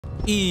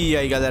E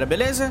aí, galera,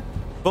 beleza?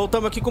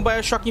 Voltamos aqui com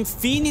Bioshock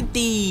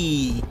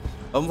Infinity.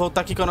 Vamos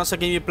voltar aqui com a nossa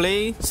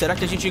gameplay. Será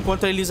que a gente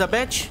encontra a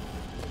Elizabeth?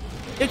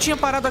 Eu tinha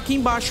parado aqui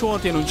embaixo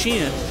ontem, não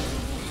tinha?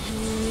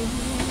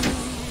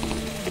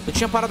 Eu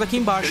tinha parado aqui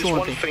embaixo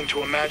ontem.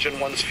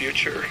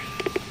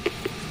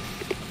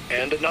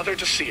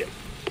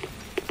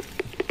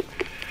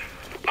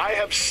 I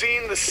have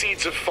seen the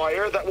seeds of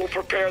fire that will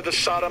prepare the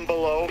Sodom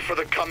below for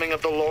the coming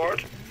of the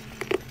Lord.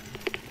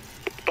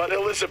 But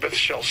Elizabeth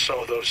shall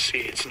sow those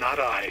seeds, not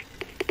I.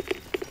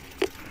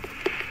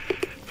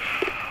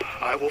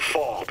 I will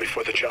fall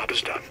before the job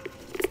is done.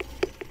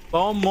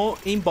 Vamos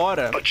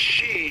embora. But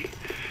she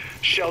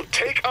shall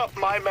take up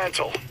my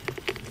mantle.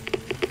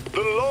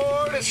 The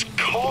Lord is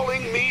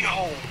calling me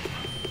home.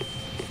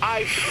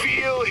 I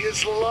feel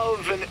his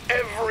love in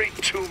every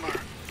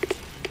tumor,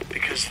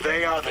 because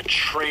they are the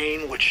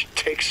train which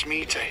takes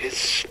me to his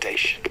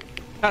station.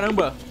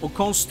 Caramba, o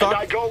Comstock.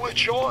 And I go with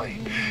joy,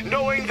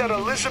 knowing that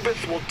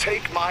Elizabeth will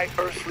take my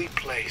earthly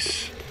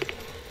place.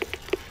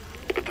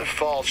 But the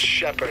false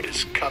shepherd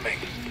is coming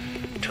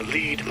to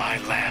lead my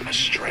lamb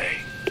astray.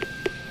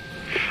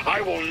 I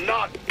will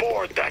not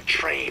board that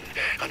train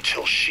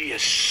until she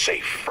is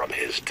safe from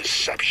his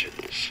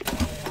deceptions.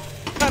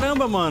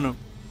 Caramba, mano.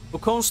 O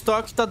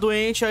Comstock tá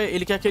doente,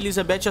 ele quer que a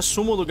Elizabeth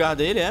assuma o lugar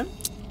dele, é?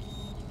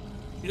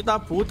 Filho da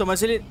puta,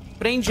 mas ele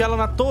prende ela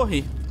na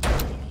torre.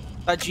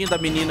 Tadinha da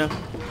menina.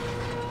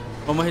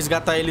 Vamos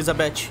resgatar a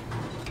Elizabeth.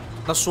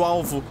 Nosso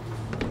alvo.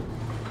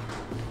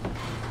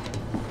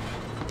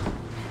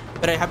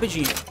 Pera aí,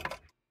 rapidinho.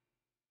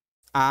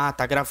 Ah,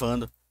 tá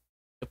gravando.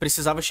 Eu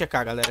precisava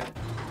checar, galera.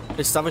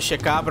 Precisava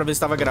checar pra ver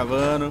se tava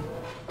gravando.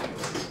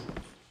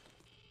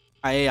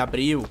 Aê,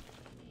 abriu.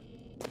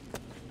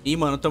 Ih,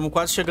 mano, tamo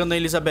quase chegando na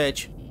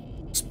Elizabeth.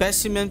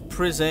 Specimen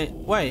present.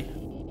 Ué.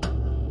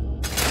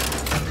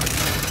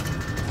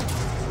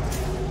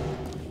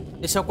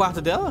 Esse é o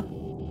quarto dela?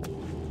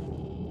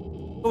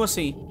 Como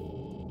assim?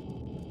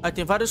 Ah,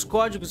 tem vários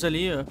códigos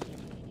ali, ó.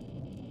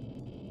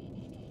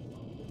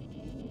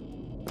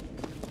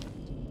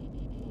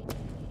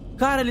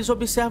 Cara, eles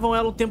observam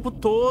ela o tempo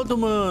todo,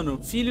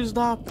 mano. Filhos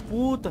da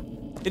puta.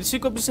 Eles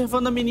ficam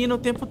observando a menina o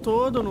tempo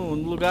todo no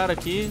lugar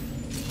aqui.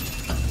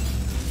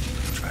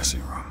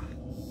 Dressing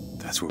room.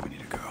 That's where we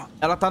need to go.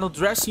 Ela tá no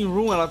dressing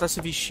room, ela tá se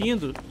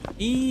vestindo.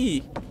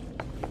 Ih.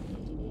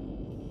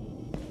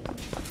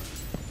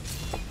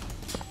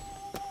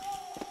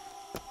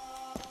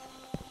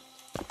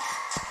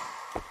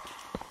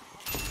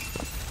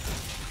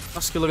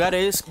 Nossa, que lugar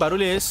é esse? Que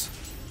barulho é esse?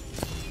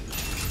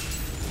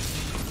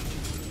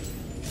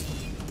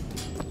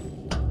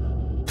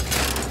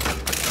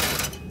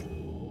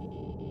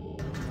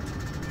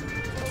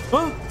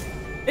 Oh!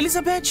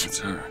 Elizabeth! It's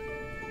her.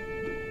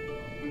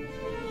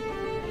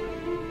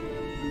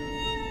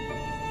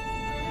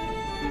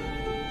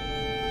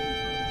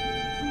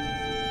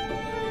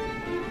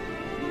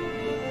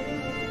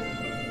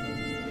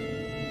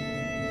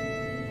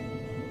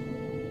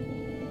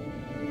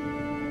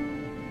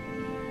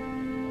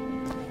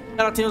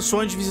 Ela tem o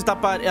sonho de visitar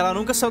Paris. Ela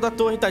nunca saiu da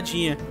torre,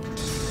 tadinha.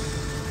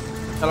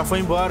 Ela foi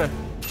embora.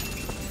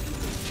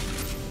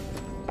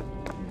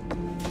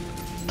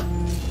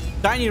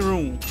 Dining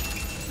room.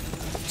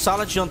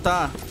 Sala de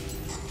jantar.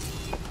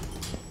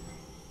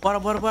 Bora,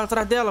 bora, bora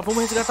atrás dela.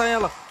 Vamos resgatar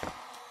ela.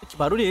 Que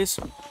barulho é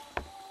esse?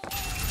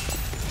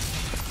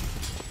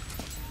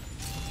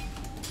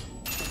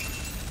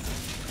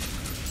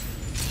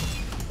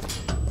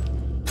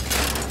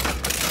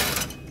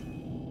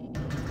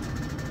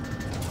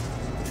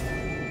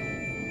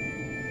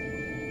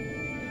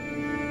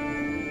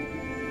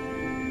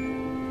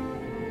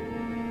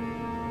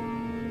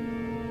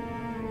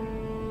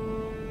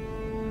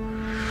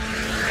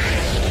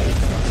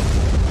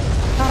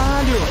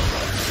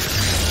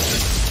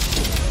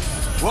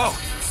 Whoa!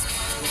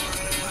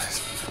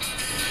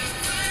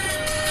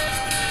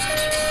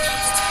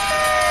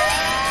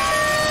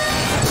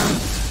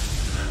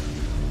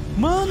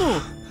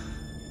 Mano!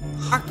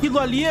 Aquilo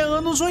ali é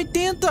anos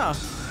 80! Whatever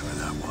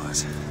that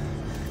was.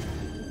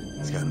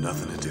 It's got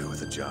nothing to do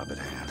with the job at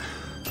hand.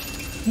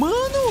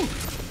 Mano!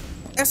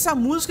 Essa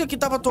música que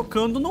tava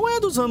tocando não é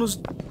dos anos...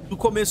 do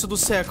começo do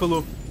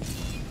século.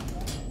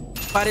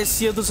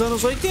 Parecia dos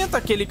anos 80,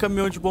 aquele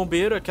caminhão de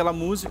bombeiro, aquela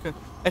música.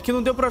 É que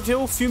não deu pra ver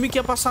o filme que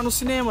ia passar no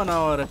cinema na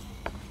hora.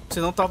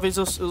 Senão talvez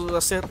eu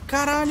acerto.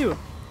 Caralho!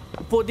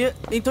 O poder...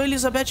 Então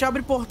Elizabeth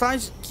abre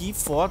portais. Que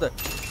foda.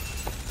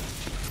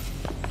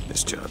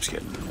 This job's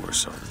getting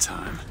worse all the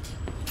time.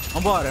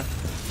 Vambora.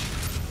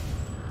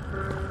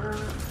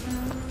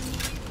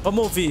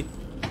 Vamos ouvir.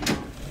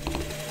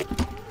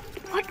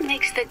 What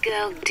makes the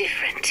girl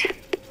different?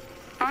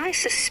 I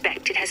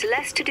suspect it has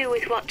less to do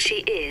with what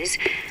she is,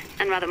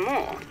 and rather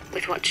more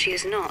with what she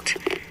is not.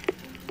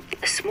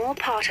 A small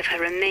part of her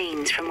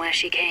remains from where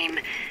she came.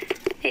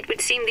 It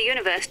would seem the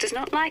universe does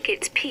not like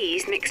its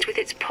peas mixed with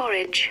its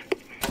porridge.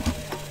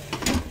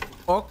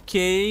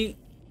 Ok.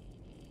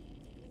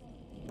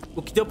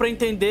 O que deu pra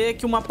entender é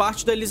que uma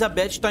parte da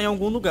Elizabeth tá em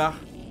algum lugar.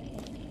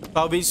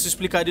 Talvez isso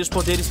explicaria os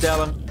poderes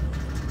dela.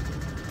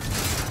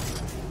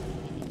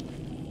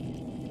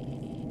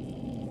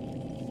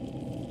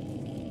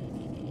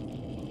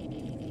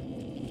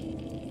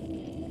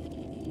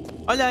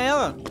 Olha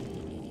ela.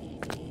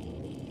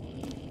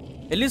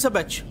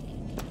 Elizabeth.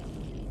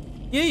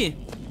 E aí?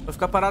 Vai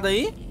ficar parada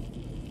aí?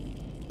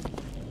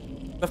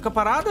 Vai ficar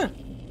parada?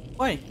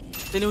 Ué,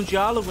 não tem nenhum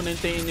diálogo, nem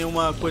tem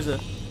nenhuma coisa.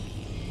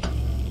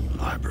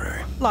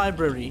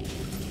 Library.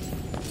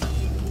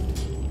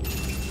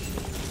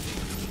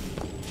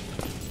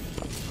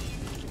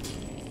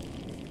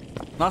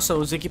 Nossa,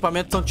 os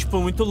equipamentos estão, tipo,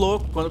 muito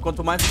loucos.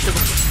 Quanto mais você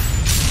chega...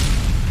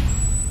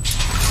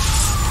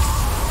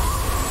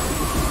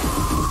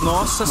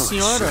 Nossa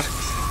senhora.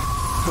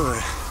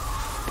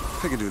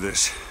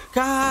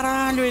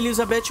 Caralho, a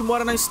Elizabeth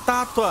mora na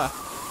estátua.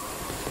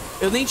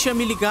 Eu nem tinha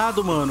me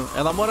ligado, mano.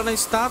 Ela mora na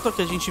estátua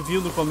que a gente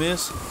viu no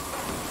começo.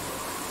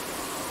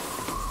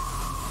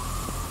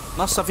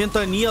 Nossa, a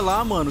ventania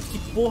lá, mano. Que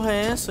porra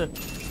é essa?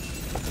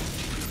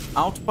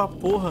 Alto pra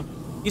porra.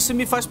 Isso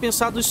me faz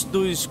pensar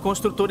dos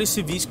construtores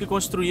civis que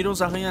construíram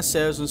os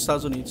arranha-céus nos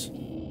Estados Unidos.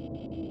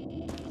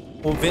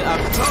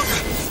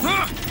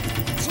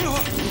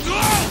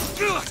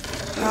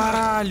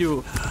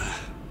 Caralho.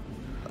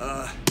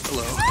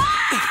 Hello.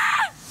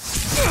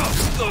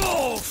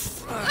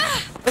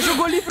 Ela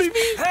jogou livro em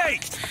mim. Hey!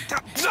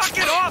 Knock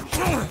it off!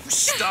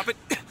 Stop it!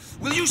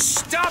 Will you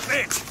stop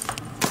it?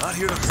 Not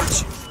here to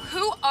hurt you.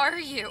 Who are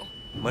you?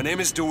 My name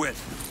is DeWitt.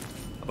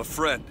 I'm a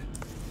friend.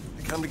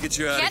 I come to get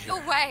you out of Get here.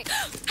 away!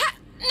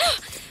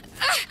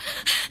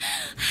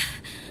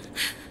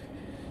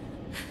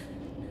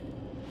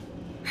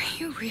 Are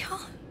you real?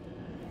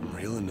 I'm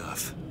real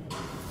enough.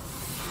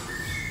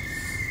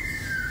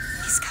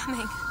 He's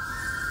coming.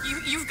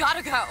 You've got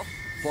to go.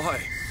 Why?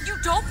 You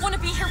don't want to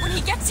be here when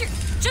he gets here.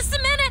 Just a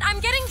minute,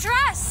 I'm getting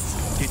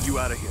dressed. Get you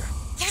out of here.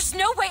 There's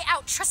no way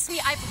out. Trust me,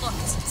 I've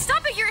looked.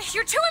 Stop it,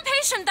 you're too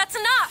impatient. That's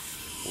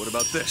enough. What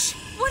about this?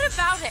 What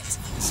about it?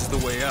 This is the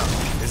way out,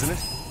 isn't it?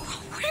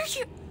 What are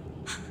you...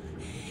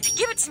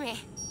 Give it to me.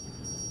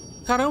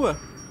 Caramba.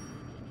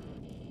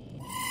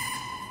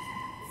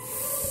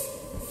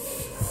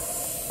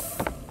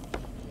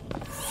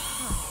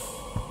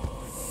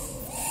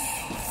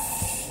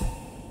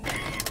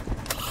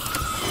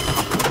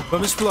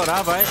 Vamos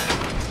explorar, vai.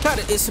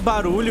 Cara, esse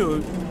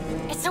barulho...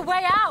 It's a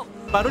way out.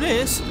 Que barulho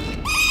é esse?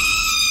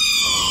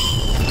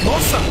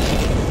 Nossa!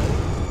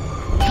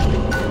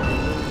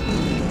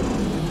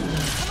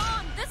 Come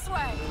on, this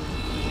way.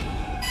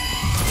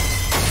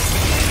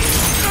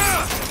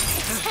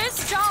 It's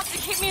his job to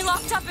keep me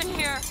locked up in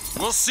here.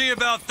 We'll see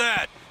about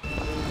that.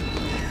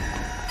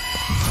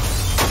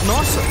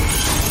 Nossa!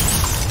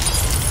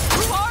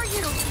 Who are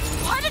you?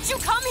 Why did you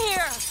come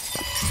here?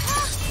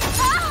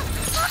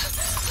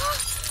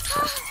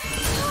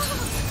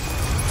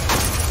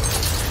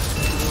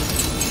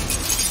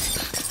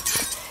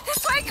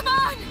 This way, come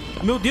on!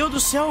 Meu Deus do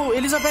céu,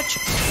 Elizabeth!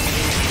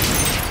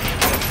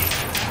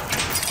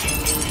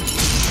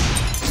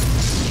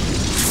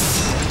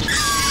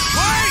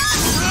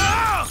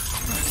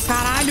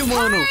 Caralho,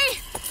 mano! Hurry!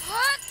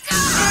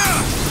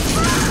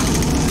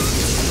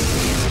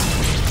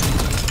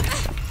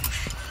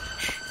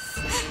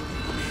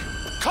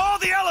 Call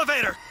the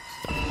elevator!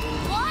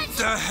 What?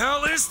 The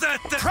hell is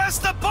that thing? Press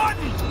the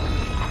button!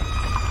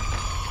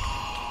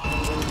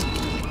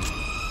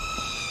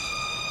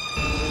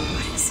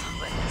 What is all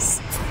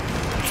this?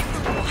 They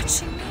were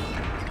watching me?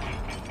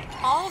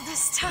 All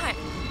this time?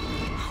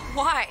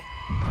 Why?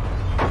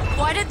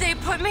 Why did they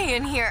put me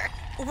in here?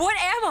 What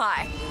am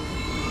I?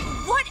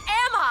 What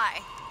am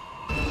I?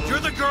 You're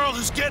the girl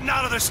who's getting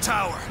out of this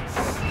tower.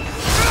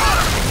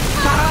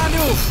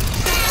 Caralho!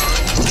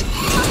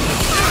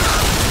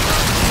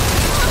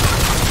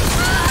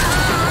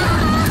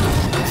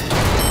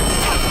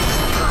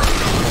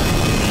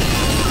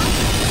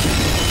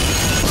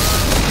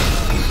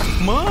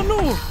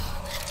 Mano!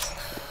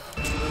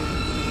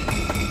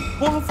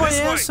 Porra foi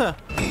essa?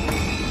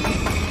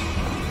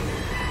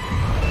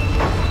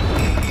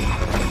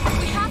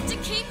 We have to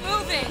keep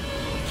moving.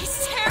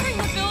 He's tearing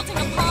the building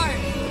apart.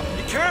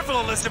 Be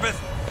careful, Elizabeth.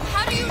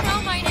 How do you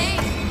know my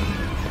name?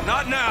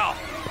 Not now.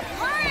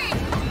 Hurry!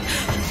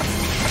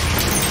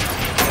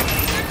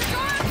 There's a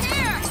door up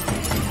here.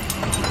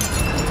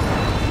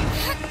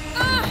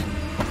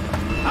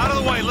 Out of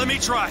the way, let me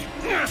try.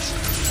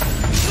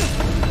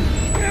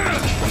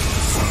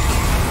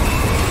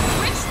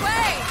 Which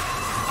way?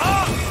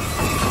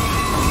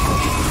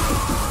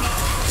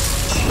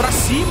 Pra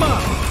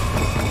cima!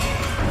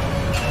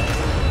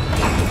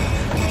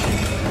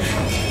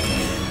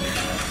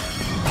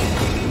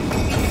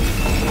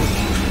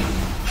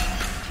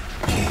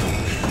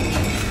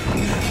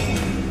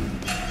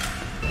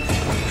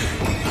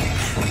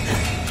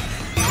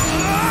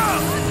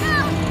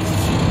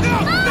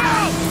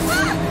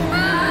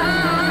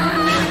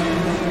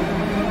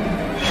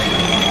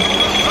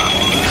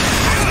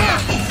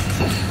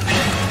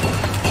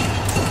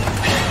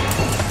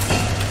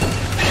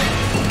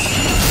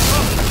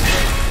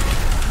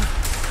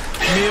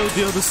 Meu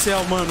Deus do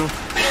céu, mano.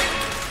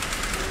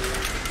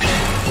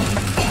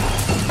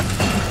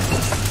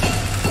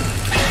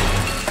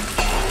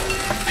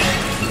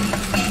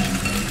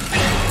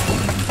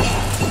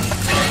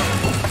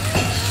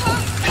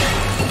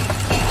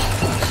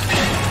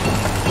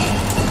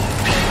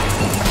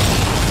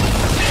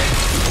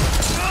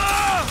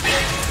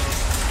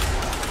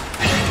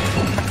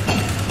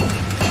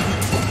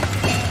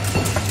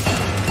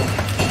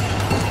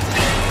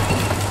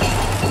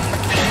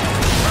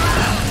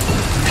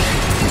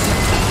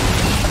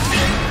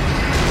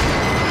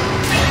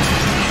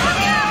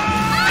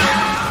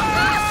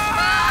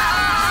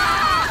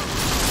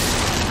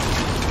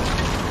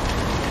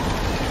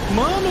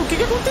 Mano, o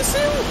que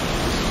aconteceu?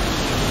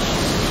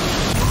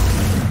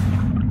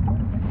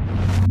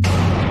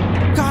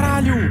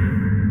 Caralho!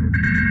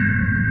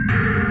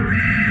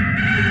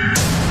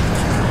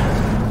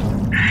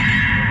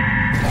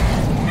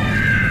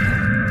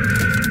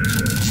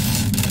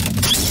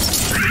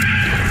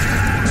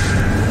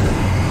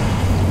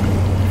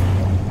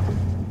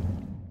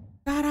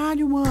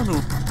 Caralho,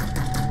 mano!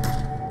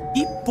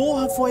 Que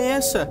porra foi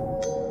essa?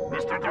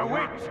 Mr.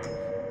 DeWitt!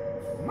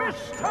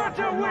 Mr.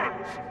 DeWitt!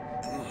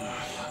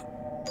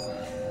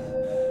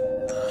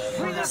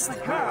 Clean up the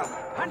curb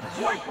and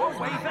wipe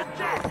away the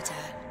debt!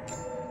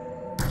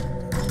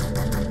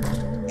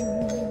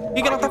 O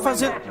que ela tá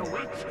fazendo?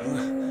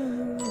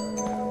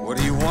 What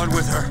do you want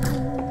with her?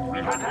 We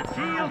had a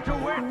deal,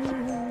 DeWitt!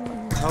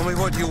 Tell me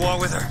what you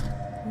want with her.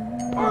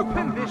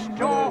 Open this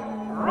door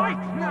right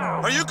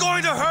now! Are you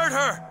going to hurt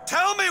her?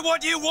 Tell me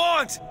what you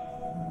want!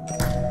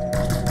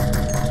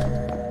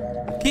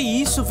 Que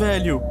isso,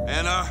 velho?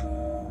 Anna?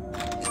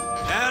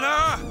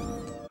 Anna?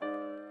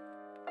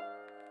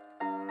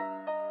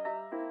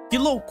 Que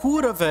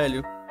loucura,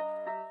 velho.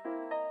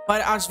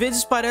 Às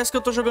vezes parece que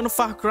eu tô jogando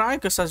Far Cry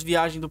com essas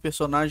viagens do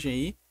personagem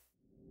aí.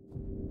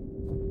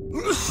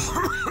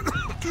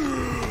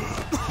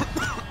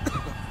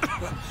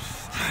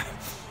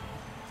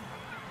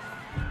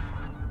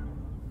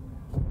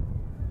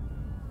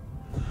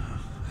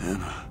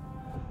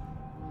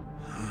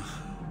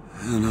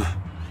 Anna.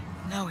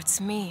 No, it's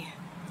me,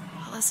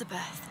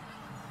 Elizabeth.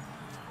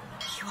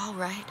 You all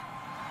right?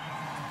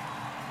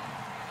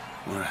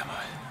 Where am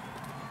I?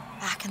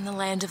 Back in the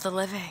land of the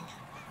living.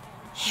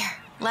 Here,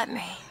 let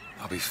me.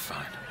 I'll be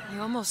fine.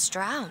 You almost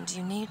drowned.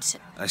 You need to...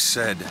 I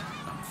said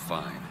I'm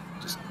fine.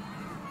 Just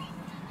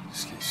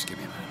give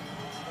me a minute.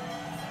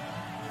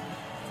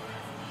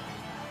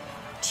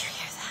 Do you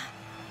hear that?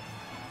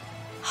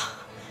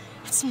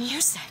 It's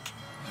music.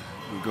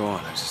 Go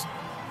on. I just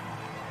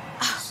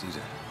need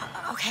to...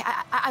 Okay,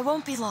 I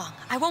won't be long.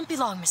 I won't be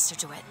long, Mr.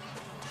 DeWitt.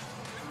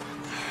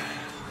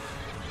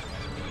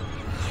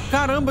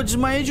 Caramba,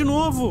 desmaiei de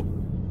novo.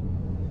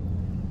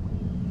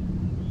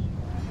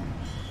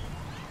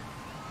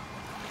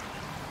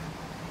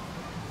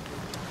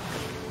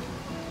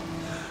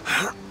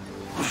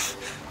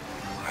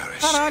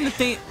 Caralho,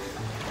 tem...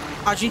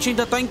 A gente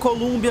ainda tá em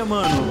Colômbia,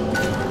 mano.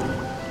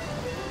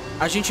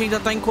 A gente ainda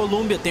tá em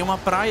Colômbia. Tem uma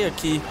praia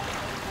aqui.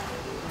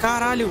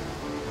 Caralho,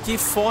 que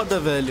foda,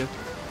 velho.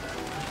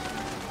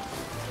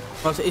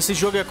 Nossa, esse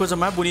jogo é a coisa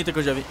mais bonita que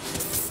eu já vi.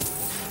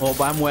 Vou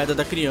roubar a moeda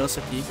da criança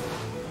aqui.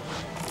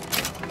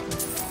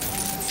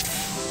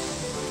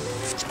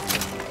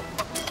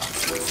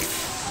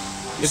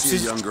 You see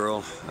a young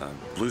girl,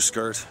 blue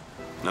skirt?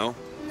 No?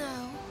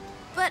 No.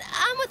 But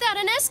I'm without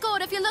an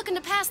escort if you're looking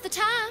to pass the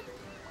time.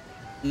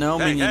 Não,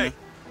 Hey, menina. hey!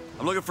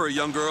 I'm looking for a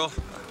young girl,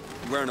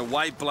 wearing a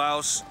white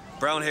blouse,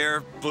 brown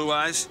hair, blue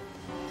eyes.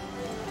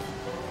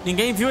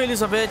 Ninguém viu a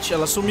Elizabeth,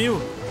 ela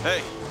sumiu.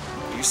 Hey,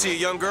 you see a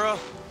young girl?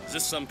 Is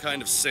this some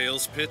kind of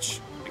sales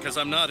pitch? Because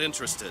I'm not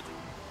interested.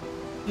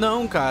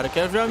 Não, cara,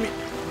 quero ver a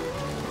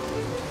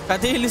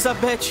Cadê a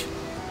Elizabeth?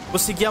 Vou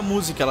seguir a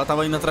música, ela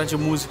tava indo atrás de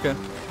música.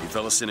 You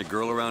fellas seen a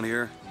girl around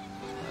here?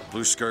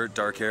 Blue skirt,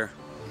 dark hair?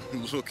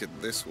 Look at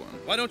this one.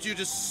 Why don't you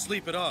just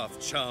sleep it off,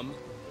 chum?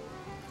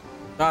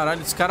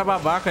 Caralho, esse cara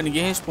babaca,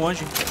 ninguém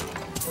responde.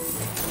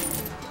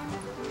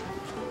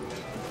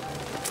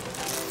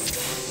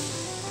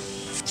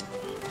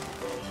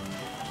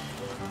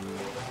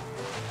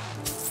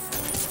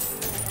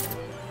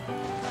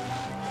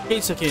 Que é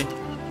isso aqui?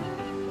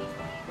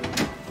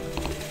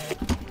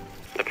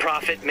 The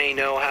prophet may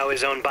know how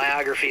his own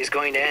biography is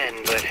going to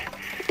end, but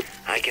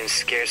I can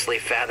scarcely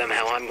fathom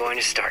how I'm going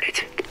to start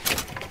it.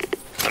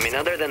 I mean,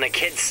 other than the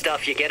kid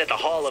stuff you get at the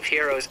Hall of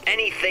Heroes,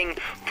 anything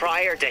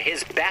prior to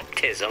his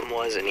baptism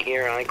was, and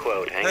here I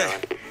quote, hang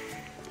on.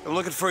 I'm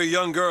looking for a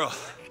young girl.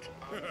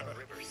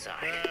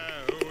 Riverside.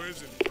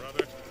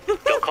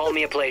 Don't call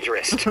me a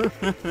plagiarist.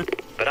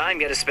 But I'm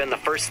going to spend the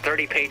first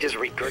 30 pages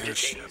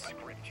regurgitating.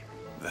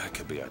 That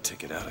could be our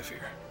ticket out of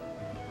here.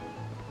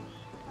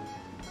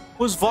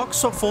 Os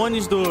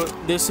voxofones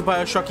desse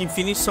Bioshock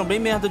Infinite são bem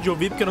merda de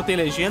ouvir porque não tem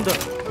legenda.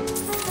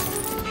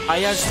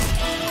 Aí as...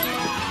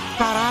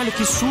 Caralho,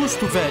 que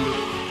susto, velho.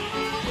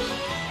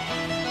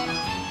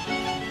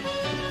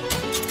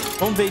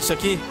 Vamos ver isso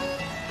aqui.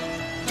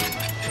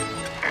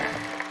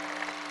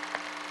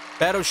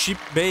 Battleship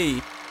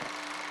Bay.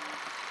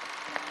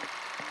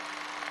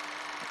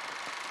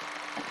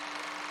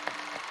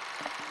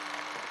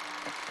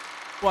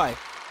 Uai.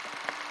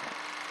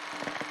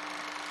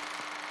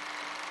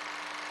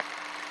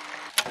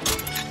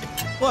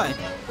 Uai.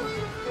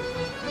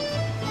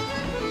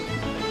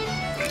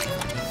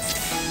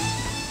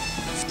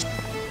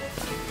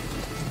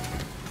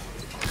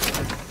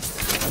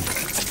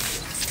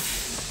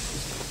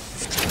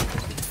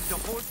 The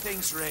whole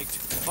thing's rigged.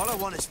 All I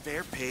want is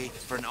fair pay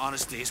for an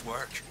honest day's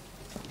work.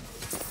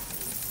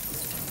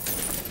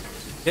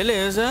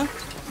 Beleza.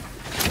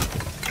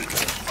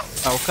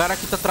 Ah, o cara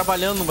que tá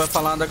trabalhando não vai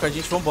falar nada com a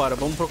gente. Vambora,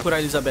 vamos procurar a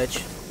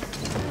Elizabeth.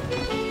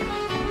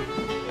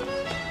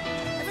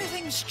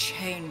 Everything's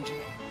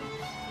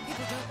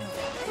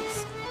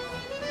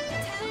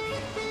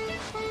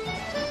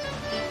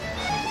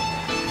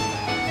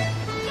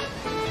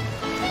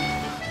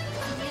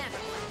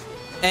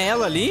É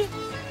ela ali?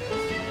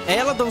 É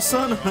ela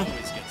dançando.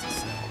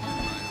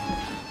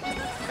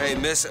 Hey,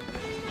 miss.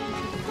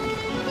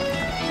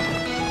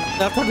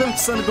 Ela tá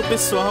dançando com o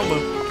pessoal,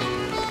 mano.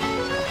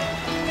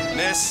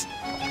 Miss.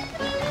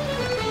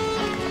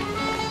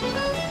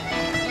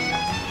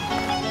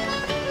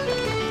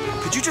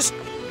 Could you just...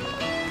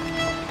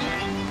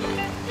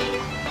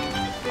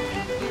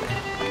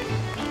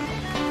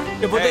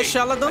 Eu vou deixar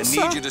ela I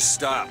dançar. need you to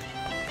stop.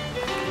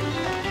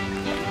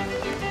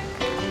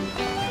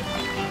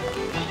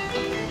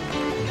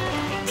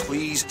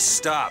 Please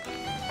stop.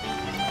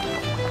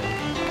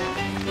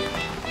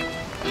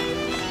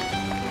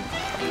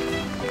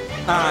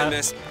 All right,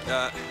 miss.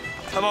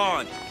 Come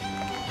on.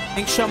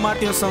 Tem que chamar a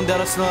atenção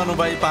dela, senão ela não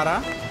vai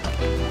parar.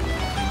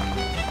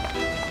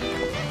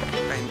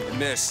 Hey,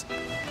 Miss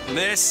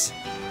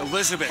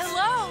Elizabeth.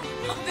 Hello.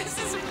 Oh, this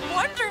is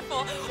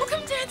wonderful. Well,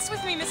 come dance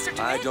with me, Mr. DeWitt.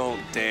 I don't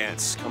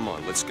dance. Come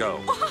on, let's go.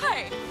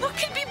 Why? What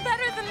could be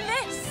better than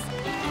this?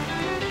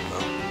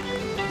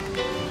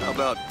 How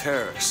about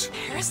Paris?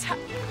 Paris?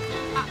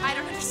 I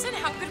don't understand.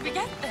 How could we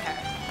get there?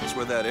 That's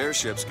where that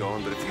airship's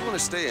going, but if you want to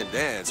stay and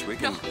dance, we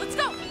can... No, let's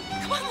go.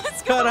 Come on,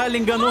 let's go. Caralho,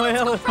 enganou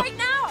ela. Let's go right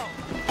now.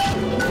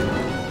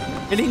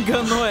 Ele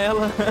enganou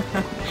ela. I'm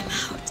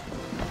out.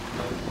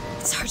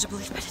 It's hard to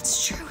believe, but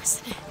it's true,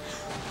 isn't it?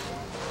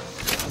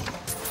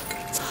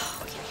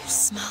 Oh, can you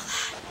smell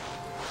that?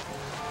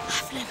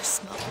 I've never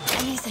smelled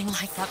anything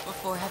like that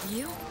before, have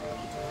you?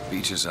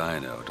 Beaches I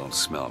know don't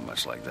smell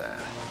much like that.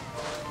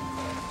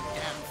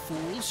 Damn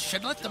fools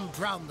should let them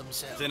drown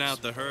themselves. Thin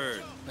out the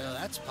herd. Well,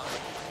 that's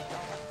possible.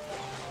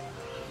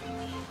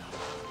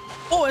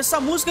 Oh, essa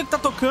música que tá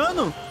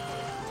tocando.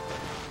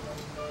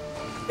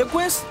 Eu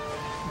conheço.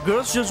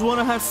 Girls Just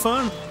Wanna Have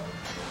Fun.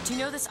 Do you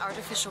know this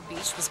artificial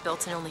beach was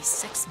built in only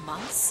 6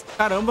 months?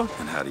 Caramba.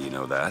 And how do you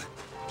know that?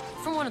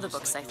 From one of the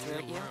books I threw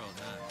at you.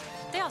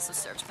 They also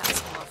served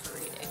basketball for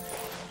reading.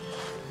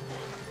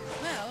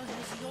 Well,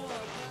 here's your...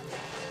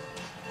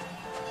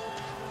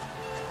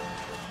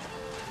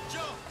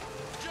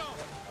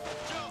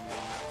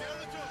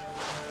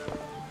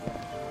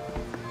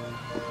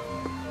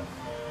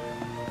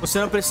 Você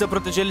não precisa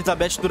proteger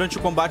Elizabeth durante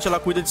o combate, ela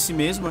cuida de si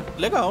mesma.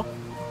 Legal.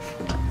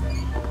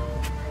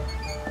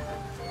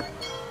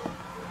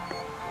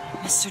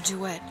 Mr.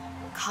 DeWitt,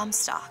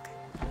 Comstock.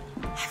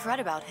 I've read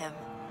about him.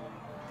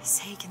 They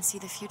say he can see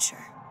the future.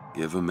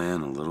 Give a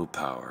man a little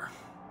power.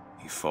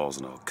 He falls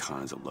in all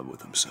kinds of love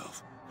with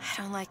himself.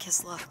 I don't like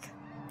his look.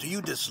 Do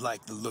you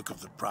dislike the look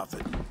of the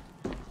prophet?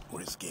 Or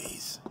his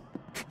gaze?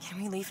 Can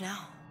we leave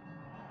now?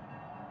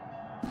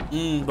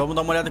 Vamos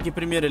dar uma olhada aqui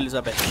primeiro,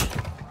 Elizabeth.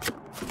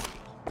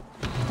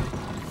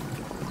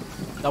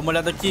 Dá uma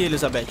olhada aqui,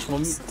 Elizabeth.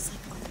 Vamos...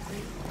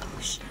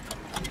 It's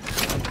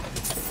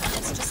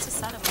just a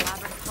set of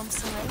elaborate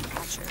pumps and rain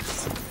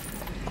catchers.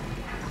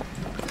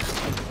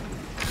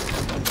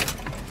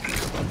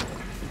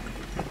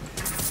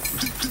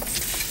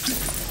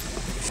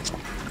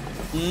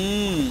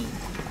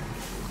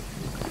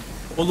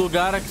 O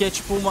lugar aqui é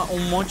tipo um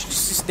monte de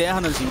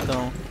cisternas,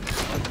 então.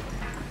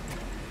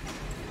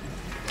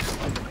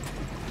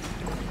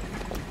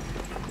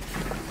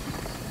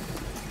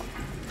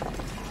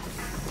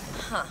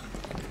 Huh.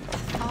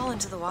 The fall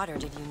into the water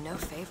did you no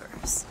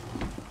favors.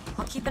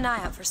 I'll keep an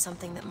eye out for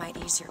something that might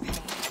ease your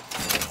pain.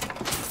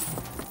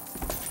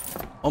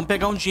 Vamos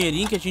pegar um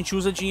dinheirinho que a gente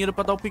usa dinheiro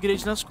pra dar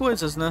upgrade nas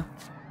coisas, né?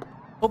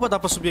 Opa, dá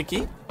pra subir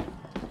aqui?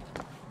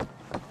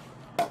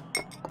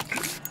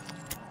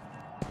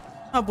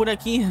 Ah,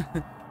 bonequinha.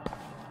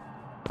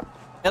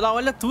 Ela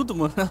olha tudo,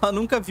 mano. Ela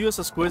nunca viu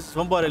essas coisas.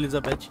 Vambora,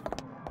 Elizabeth.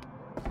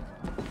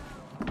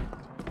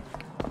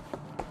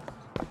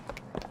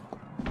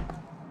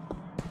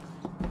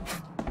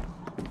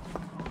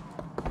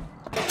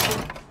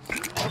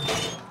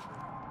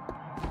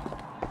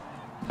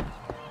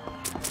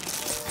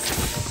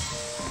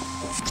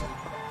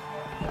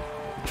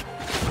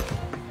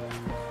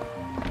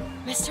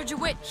 Mr.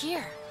 DeWitt,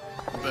 here.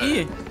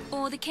 Ih.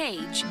 Or the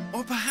cage.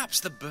 Or perhaps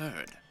the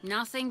bird.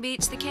 Nothing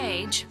beats the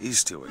cage.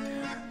 He's to it.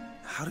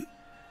 How do...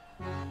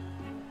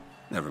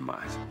 Never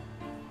mind.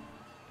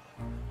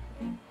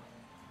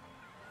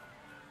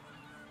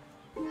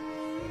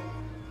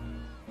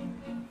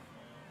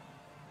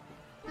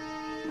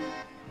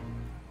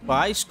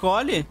 Vai,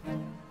 escolhe.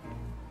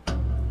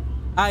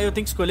 Ah, eu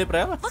tenho que escolher pra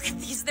ela? Look at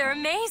these, they're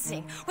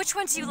amazing. Which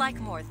one do you like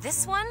more,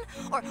 this one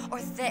or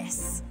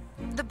this?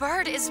 The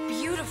bird is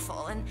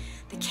beautiful and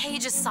the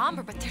cage is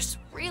somber, but there's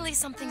really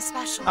something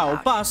special Ah, o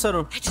about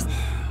pássaro. it.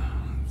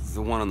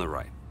 The one on the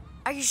right.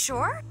 Are you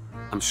sure?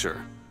 I'm sure.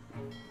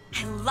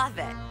 I love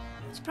it.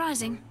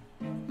 Surprising.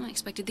 I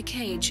expected the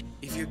cage.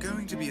 If you're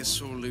going to be a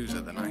sore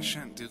loser, then I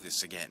shan't do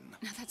this again.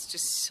 Now that's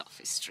just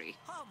sophistry.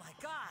 Oh my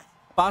god!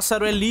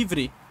 Pássaro é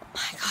livre.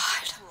 My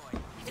God.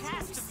 It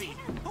has to be!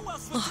 Who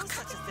else would do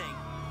such a thing?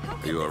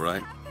 Are you all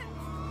right?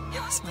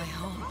 It was my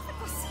home.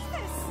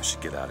 We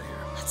should get out of here.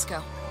 Let's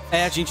go.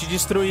 É, a gente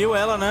destruiu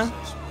ela, né?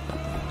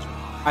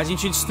 A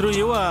gente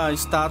destruiu a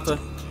estátua.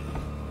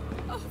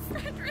 Oh,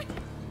 Frederick.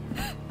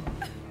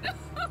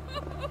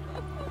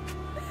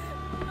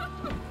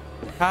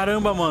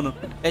 Caramba, mano.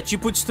 É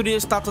tipo destruir a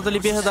Estátua da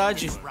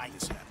Liberdade.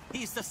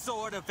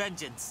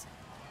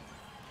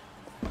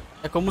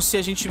 É como se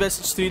a gente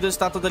tivesse destruído a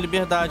Estátua da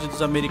Liberdade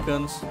dos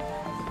americanos.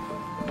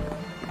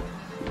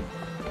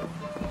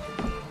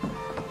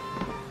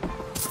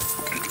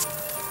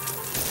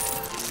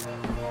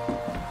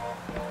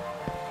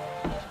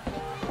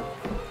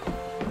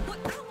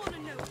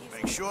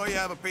 Sure you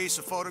have a piece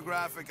of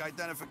photographic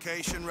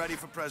identification ready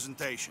for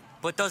presentation.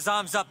 Put those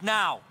arms up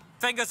now.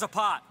 Fingers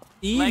apart.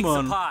 Ih, Legs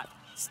mano. apart.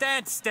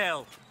 Stand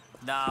still.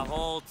 Now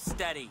hold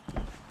steady.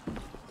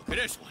 Look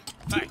at this one.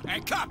 Hey,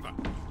 copper.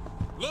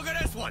 Look at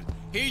this one.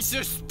 He's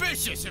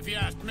suspicious, if you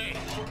ask me.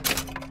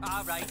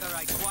 All right.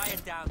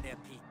 Quiet down there,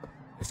 Pete.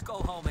 Just go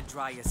home and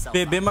dry yourself.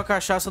 Beber uma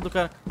cachaça do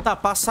cara. Tá,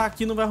 passar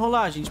aqui não vai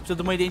rolar. A gente precisa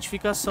de uma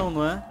identificação,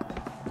 não é?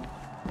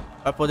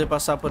 Pra poder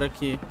passar por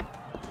aqui.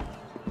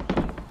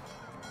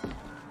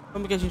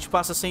 Como que a gente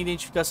passa sem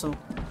identificação?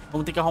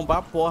 Vamos ter que arrombar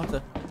a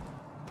porta.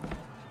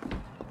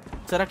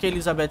 Será que a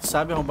Elizabeth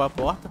sabe arrombar a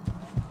porta?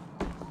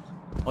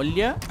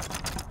 Olha.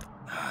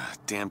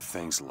 Damn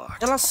thing's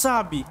locked. Ela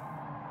sabe.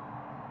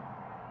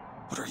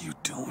 What are you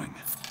doing?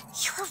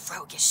 You're a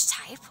roguish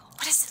type.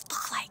 What does it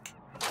look like?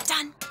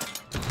 Done.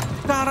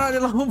 Caralho,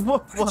 ela arrombou a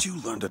porta. How did you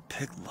learn to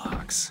pick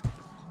locks?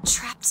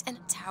 Trapped in a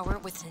tower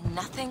with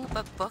nothing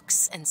but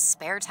books and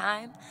spare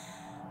time?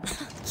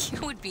 You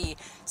would be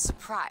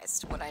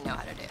surprised what I know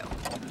how to do.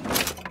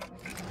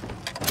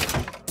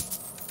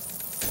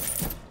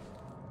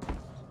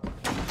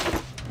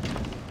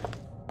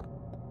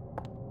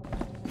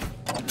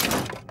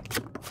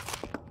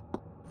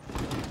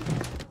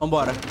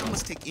 Vambora. I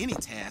must take any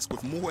task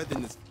with more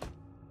than this.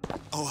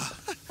 Oh,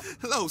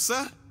 hello,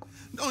 sir.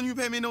 Don't you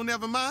pay me no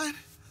never mind?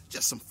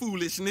 Just some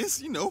foolishness,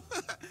 you know.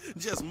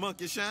 Just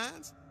monkey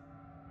shines.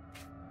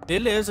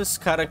 Beleza, esse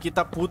cara aqui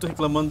tá puto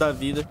reclamando da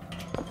vida.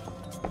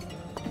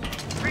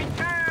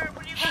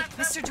 Hey,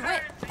 Mr.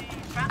 DeWitt.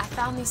 I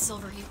found these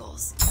silver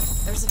eagles.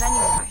 There's a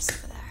vending device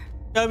over there.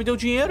 Ela me deu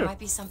dinheiro. Might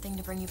be something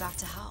to bring you back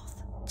to health.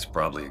 It's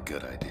probably a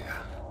good idea.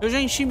 Eu já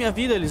enchi minha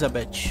vida,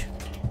 Elizabeth.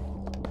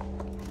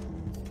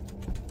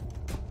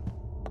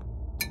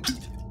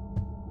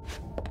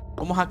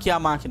 Vamos hackear a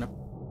máquina.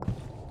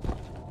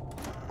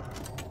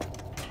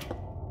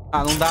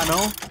 Ah, não dá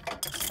não?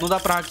 Não dá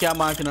pra hackear a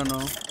máquina não.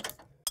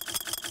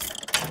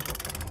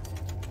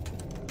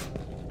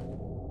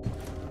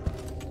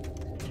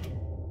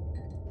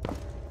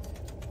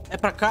 É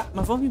pra cá?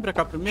 Mas vamos vir pra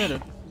cá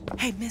primeiro?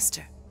 Hey,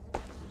 mister.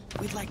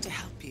 We'd like to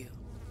help you.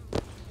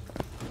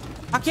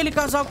 Aquele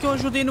casal que eu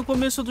ajudei no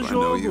começo do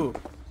jogo.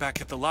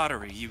 Back at the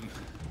lottery,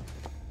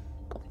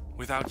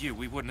 without you,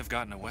 we wouldn't have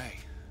gotten away.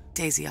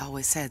 Daisy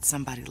always said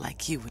somebody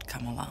like you would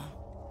come along.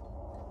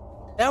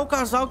 É o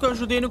casal que eu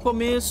ajudei no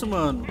começo,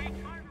 mano.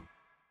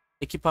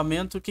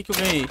 Equipamento, o que que eu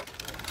ganhei?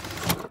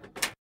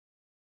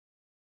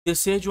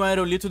 Descer de um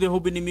aerolito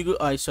derruba inimigo.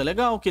 Ah, isso é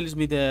legal que eles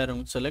me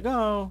deram. Isso é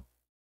legal.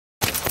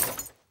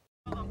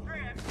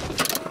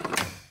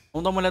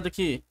 Vamos dar uma olhada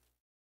aqui.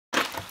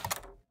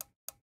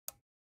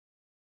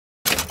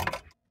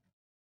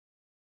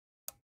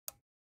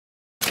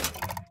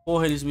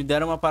 Porra, eles me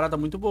deram uma parada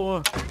muito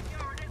boa.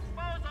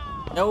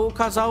 É o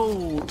casal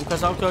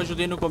que eu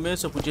ajudei no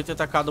começo. Eu podia ter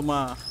tacado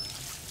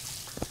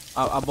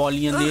a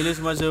bolinha neles,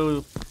 mas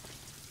eu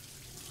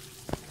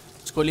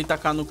escolhi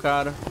tacar no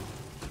cara.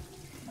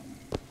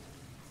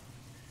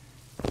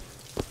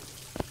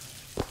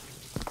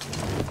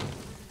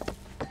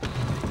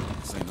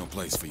 This ain't no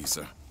place for you,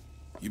 sir.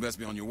 You best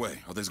be on your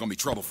way, or there's gonna be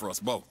trouble for us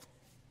both.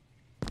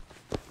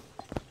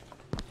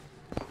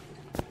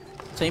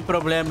 Sem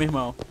problema,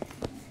 irmão.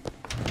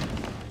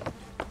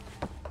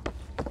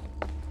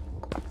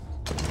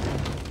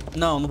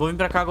 Não, não vou vir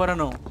pra cá agora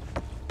não.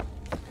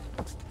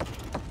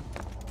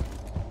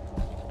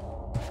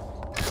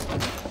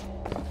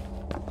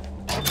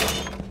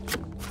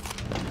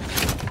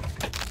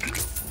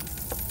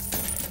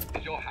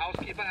 Is your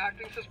housekeeper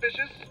acting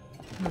suspicious?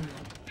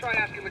 Try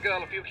asking the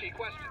girl a few key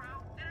questions.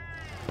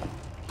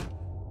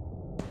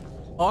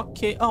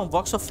 Ok. Ah, um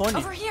voxofone.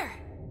 Over here.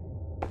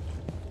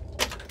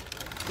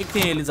 O que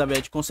tem,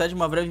 Elizabeth? Concede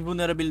uma breve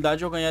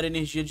vulnerabilidade ao ganhar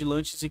energia de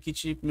lanches e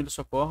kit de primeiro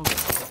socorro.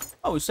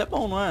 Oh, isso é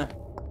bom, não é?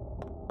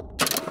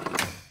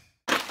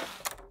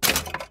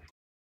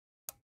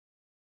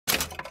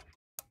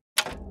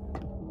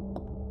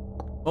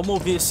 Vamos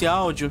ouvir esse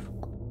áudio.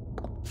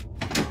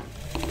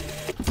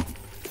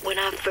 When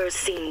I first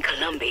seen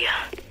Columbia,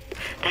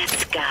 that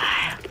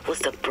sky was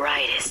the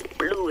brightest,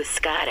 bluest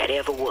sky that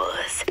ever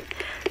was.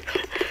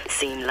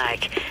 Seemed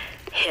like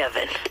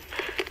heaven.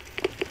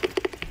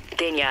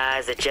 Then your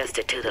eyes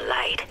adjusted to the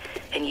light,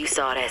 and you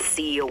saw that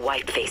sea of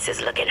white faces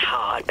looking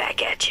hard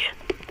back at you.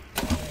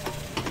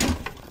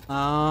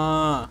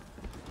 Ah,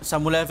 essa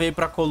mulher veio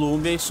pra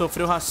Colômbia e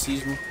sofreu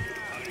racismo.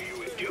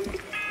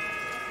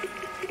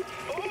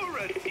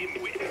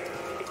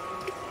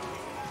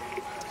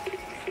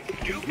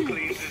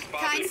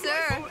 Kind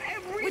sir,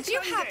 would you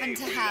happen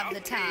to have the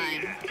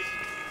time?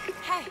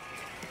 Hey,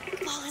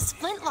 Lawless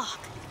Flintlock.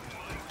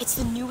 It's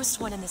the newest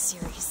one in the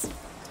series.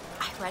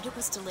 I read it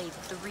was delayed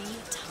 3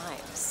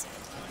 times.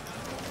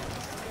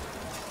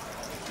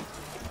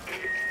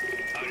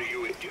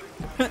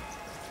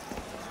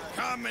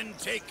 Come and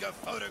take a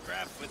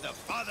photograph with the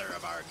father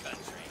of our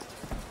country.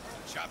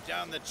 Chop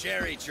down the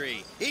cherry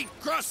tree. He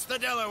crossed the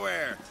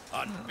Delaware.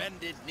 On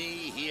bended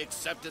knee, he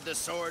accepted the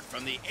sword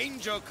from the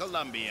Angel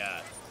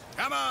Columbia.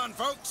 Come on,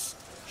 folks.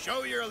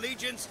 Show your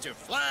allegiance to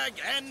flag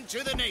and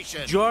to the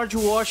nation. George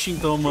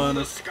Washington,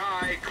 mano. The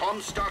sky,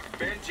 Comstock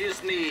bent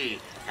his knee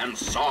and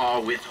saw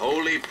with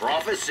holy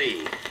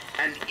prophecy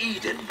an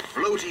Eden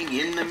floating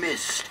in the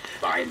mist,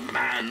 by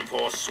man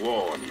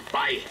forsworn,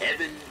 by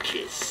heaven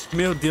kissed.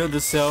 Meu Deus do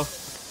céu.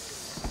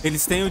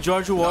 Eles têm o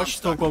George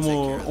Washington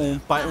como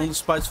um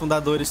dos pais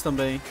fundadores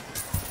também.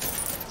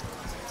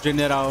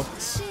 General.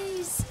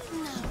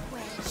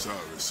 Sorry,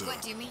 sir,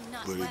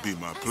 but it'd be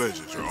my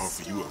pleasure to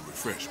offer you a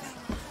refreshment.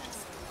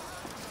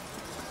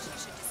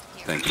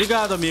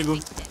 Obrigado, amigo.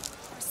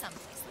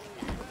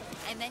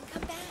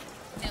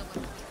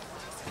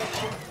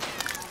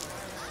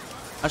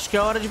 Acho que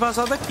é hora de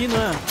vazar daqui, não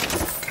é?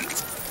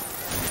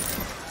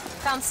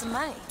 Found some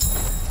money.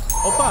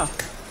 Opa!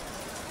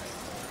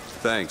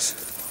 Thanks.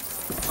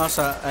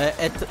 Nossa,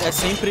 é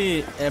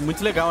sempre... É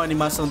muito legal a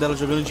animação dela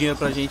jogando dinheiro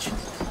pra gente.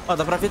 Ó,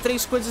 dá pra ver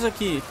 3 coisas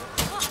aqui.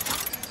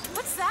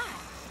 What's that?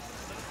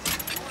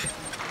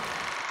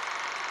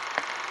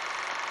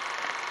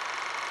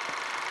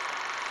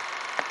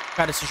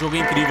 Cara, esse jogo é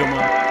incrível,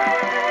 mano.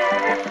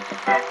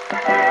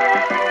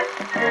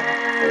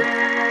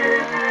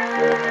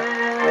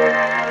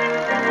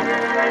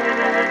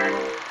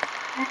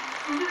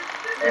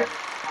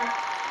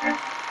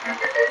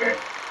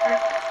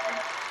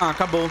 Ah,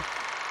 acabou.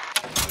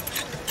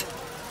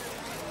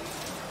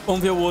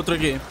 Vamos ver o outro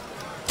aqui.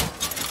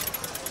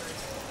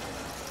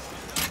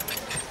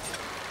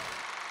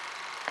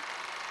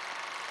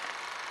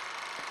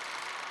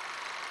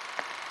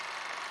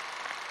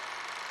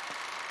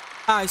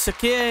 Ah, esse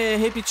aqui é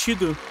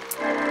repetido.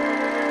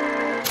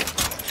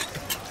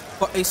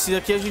 Esse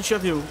daqui a gente já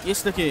viu. E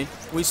esse daqui?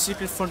 We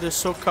Secret from the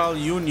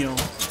So-Called Union.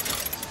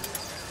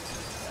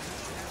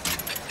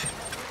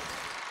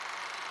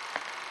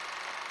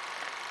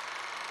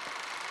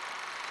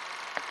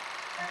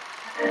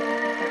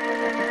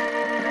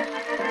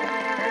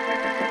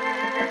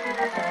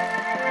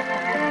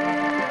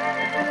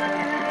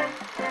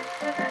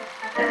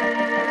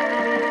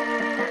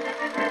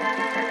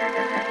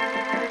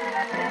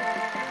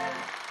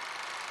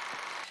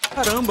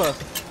 Caramba!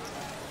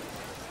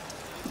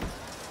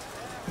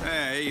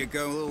 There you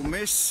go, little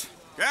miss.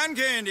 Cotton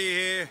candy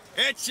here.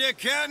 It's your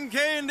cotton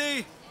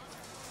candy.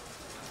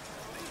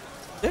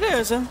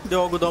 Beleza,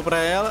 deu algodão pra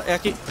ela. É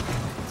aqui.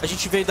 A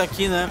gente veio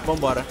daqui, né?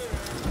 Vambora.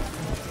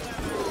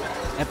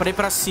 É pra ir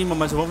pra cima,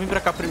 mas vamos vir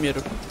pra cá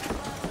primeiro.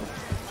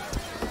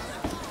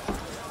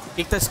 O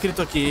que tá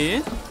escrito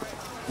aqui?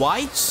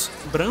 Whites?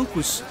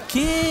 Brancos?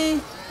 Que?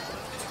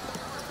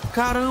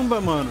 Caramba,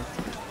 mano.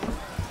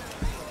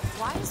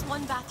 Why is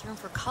one bathroom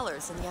for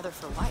colors and the other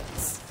for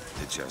whites?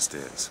 It just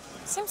is.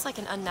 Seems like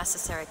an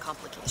unnecessary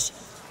complication.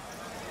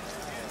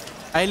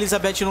 A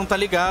Elizabeth não tá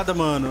ligada,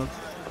 mano.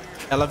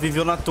 Ela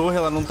viveu na torre,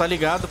 ela não tá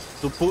ligada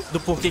do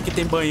porquê que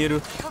tem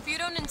banheiro. Hope you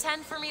don't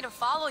intend for me to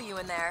follow you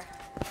in there.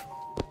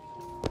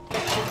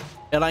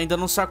 Ela ainda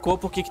não sacou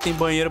porquê que tem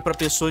banheiro pra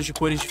pessoas de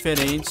cores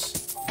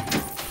diferentes.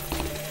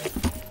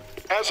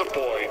 As a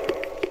boy,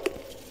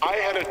 I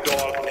had a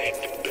dog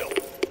named Bill.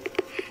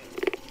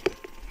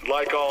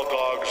 Like all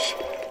dogs,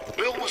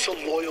 Bill was a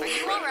loyal Are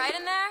you friend. all right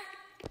in there?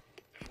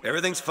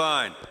 Everything's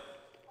fine.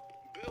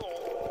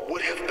 Bill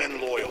would have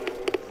been loyal.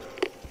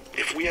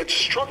 If we had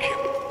struck him,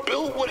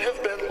 Bill would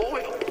have been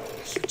loyal.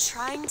 You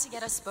trying to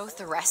get us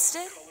both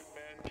arrested?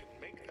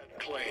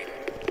 Claim,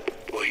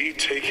 will he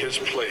take his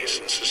place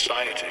in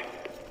society?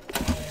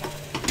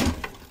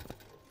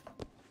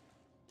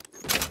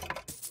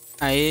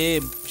 Aê,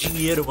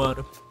 dinheiro,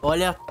 mano.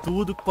 Olha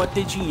tudo que pode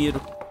ter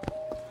dinheiro.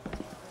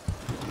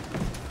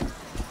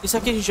 Isso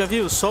aqui a gente já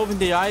viu? Solving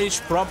the Irish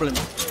Problem.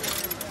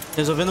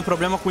 Resolvendo o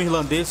problema com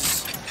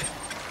irlandeses.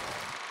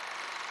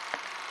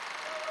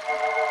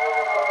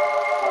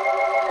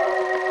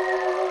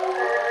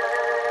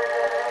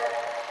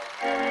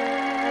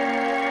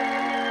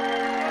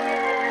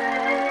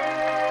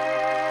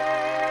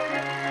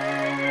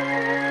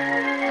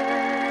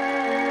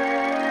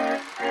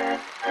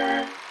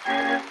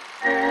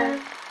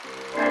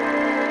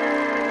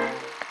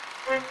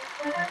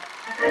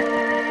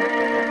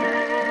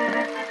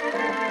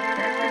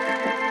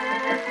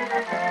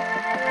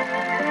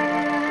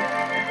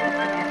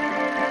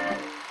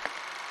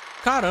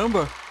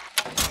 Caramba!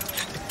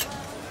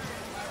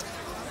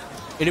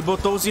 Ele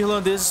botou os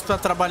irlandeses pra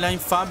trabalhar em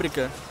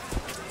fábrica.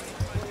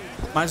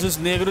 Mas os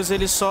negros,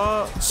 eles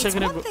só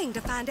segregou. It's one thing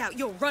to find out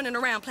you're running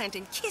around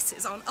planting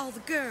kisses on all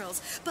the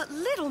girls, but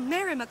little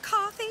Mary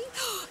McCarthy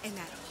and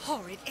that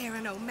horrid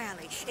Aaron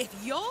O'Malley, if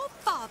your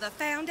father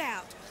found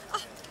out,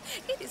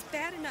 it is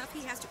bad enough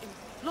he has to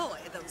employ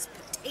those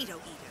potato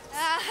eaters.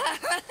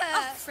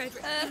 Oh,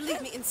 Frederick, you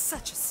leave me in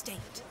such a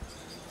state.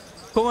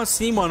 Como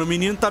assim, mano? O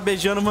menino tá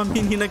beijando uma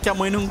menina que a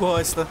mãe não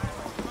gosta.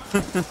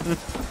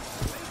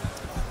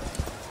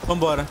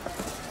 Vambora.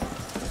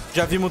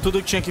 Já vimos tudo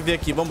que tinha que ver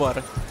aqui,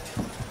 vambora.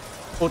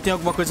 Ou tem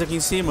alguma coisa aqui em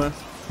cima?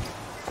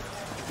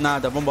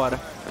 Nada, vambora.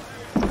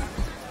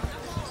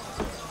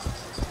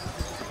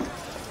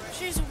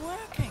 She's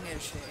working,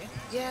 is she?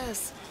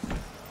 Yes,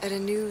 at a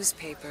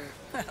newspaper.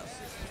 Well,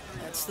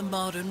 that's the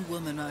modern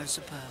woman, I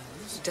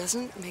suppose.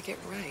 Doesn't make it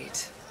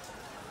right.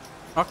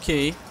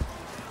 Ok.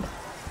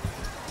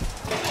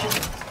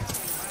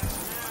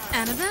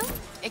 Annabelle?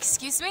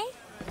 Excuse me?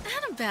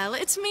 Annabelle,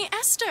 it's me,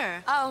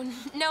 Esther. Oh,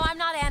 no, I'm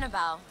not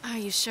Annabelle. Are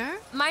you sure?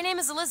 My name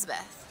is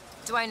Elizabeth.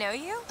 Do I know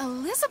you?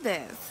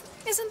 Elizabeth?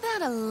 Isn't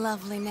that a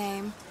lovely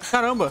name?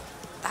 Caramba.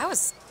 That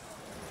was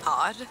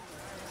odd.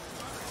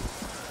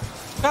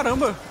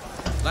 Caramba.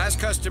 Last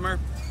customer.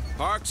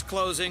 Park's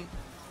closing.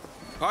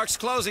 Park's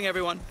closing,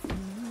 everyone.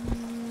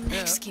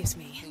 Excuse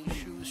me. These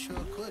shoes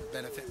sure could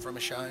benefit from a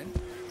shine.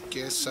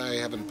 Guess I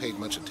haven't paid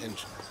much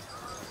attention.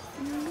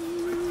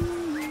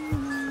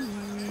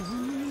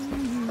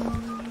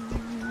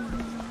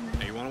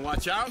 Hey, you want to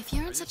watch out? If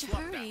you're in such a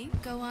hurry,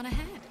 go on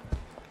ahead.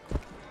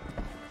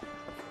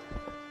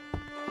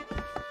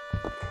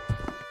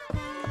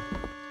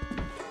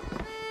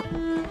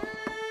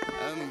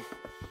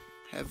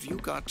 Have you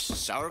got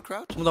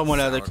sauerkraut? Vamos dar uma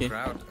olhada aqui.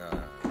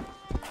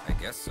 I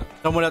guess so.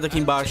 Dá uma olhada aqui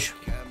embaixo.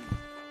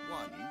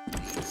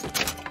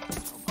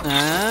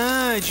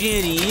 Ah,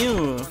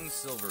 dinheirinho.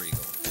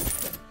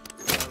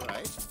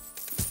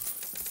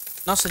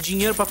 Nossa,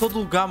 dinheiro pra todo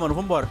lugar, mano.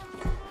 Vambora.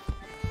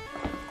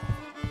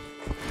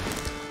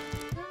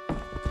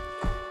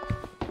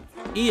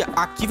 Ih,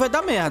 aqui vai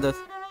dar merda.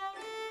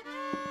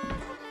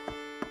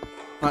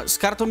 Os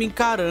caras tão me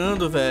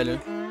encarando,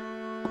 velho.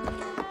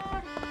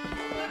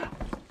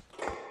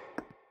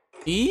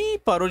 Ih,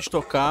 parou de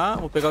tocar.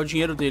 Vou pegar o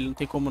dinheiro dele, não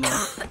tem como não.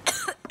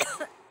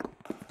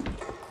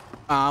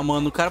 Ah,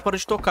 mano, o cara parou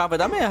de tocar, vai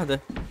dar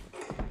merda.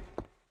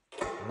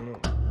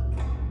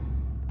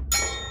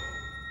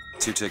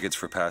 2 tickets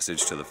for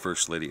passage to the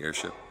First Lady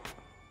airship.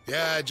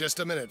 Yeah,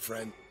 just a minute,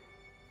 friend.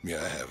 Yeah,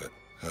 I have it.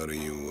 How do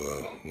you,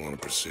 want to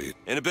proceed?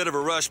 In a bit of a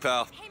rush,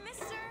 pal. Hey,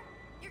 mister,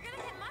 you're gonna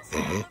get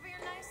mustard all over your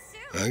nice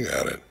suit. I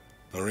got it.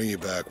 I'll ring you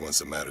back once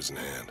the matter's in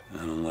hand.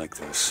 I don't like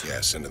this.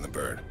 Yeah, send in the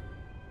bird.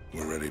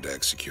 We're ready to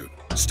execute.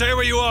 Stay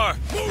where you are!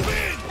 Move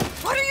in!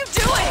 What are you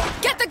doing?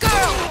 Get the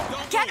girl!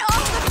 Get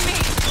off of me!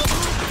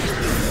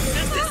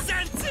 There's the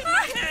sense in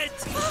my head!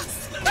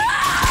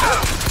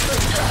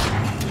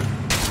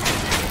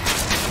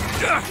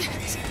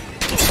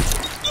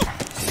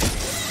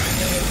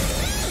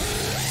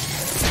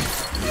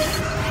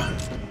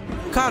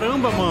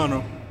 Caramba,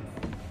 mano.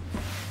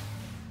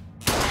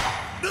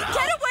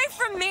 Get away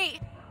from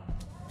me!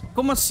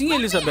 Como assim,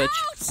 Elizabeth?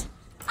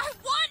 I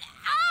want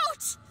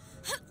out!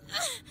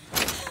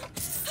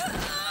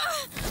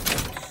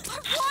 I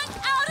want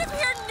out of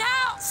here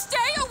now!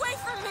 Stay away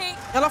from me!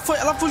 Ela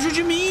fugiu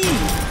de mim.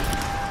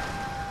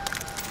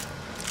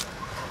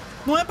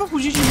 Não é pra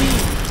fugir de mim.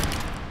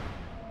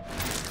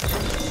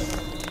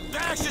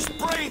 Dash his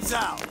brains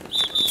out.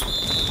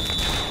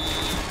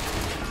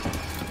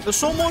 Eu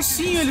sou um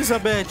mocinho,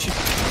 Elizabeth.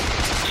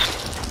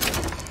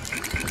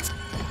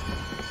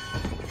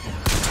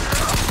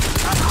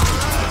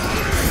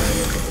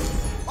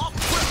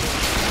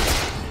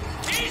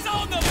 He's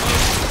on the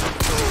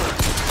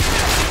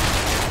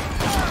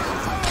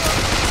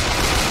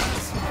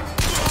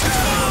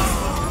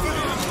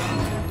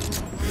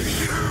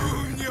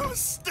You, your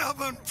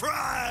stubborn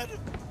pride.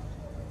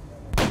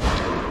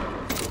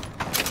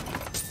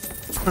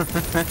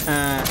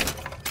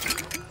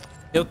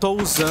 Eu tô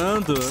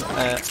usando...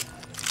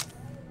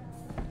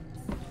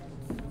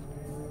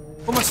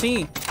 Como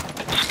assim?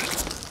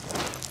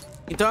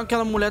 Então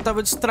aquela mulher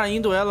tava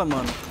distraindo ela,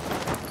 mano.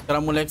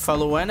 Aquela mulher que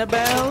falou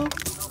Annabelle.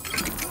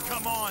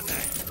 Come on,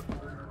 then.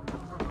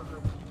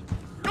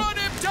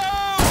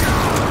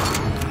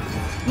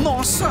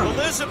 Nossa!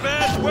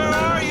 Elizabeth, where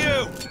are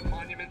you?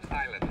 Monument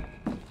Island.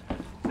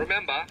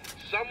 Remember,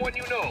 someone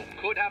you know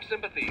could have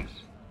sympathies.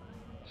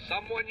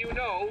 Someone you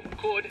know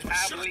could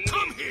have leanings.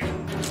 Come here.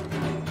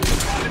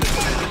 Prophet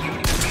advises you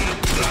to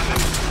remain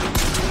silent.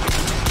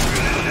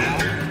 And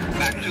now,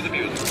 back to the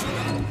music.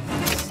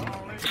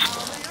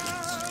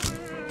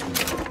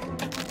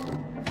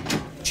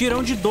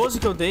 Tirão de 12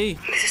 que eu dei.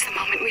 This is the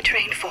moment we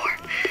trained for.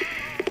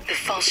 The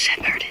false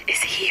shepherd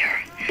is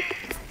here.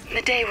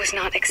 The day was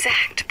not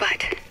exact,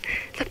 but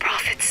the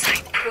prophet's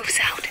sight proves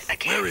out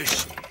again. Where is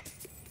she?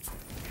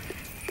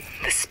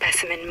 The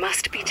specimen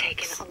must be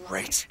taken alive.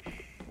 Right.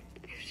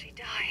 If she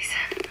dies,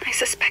 I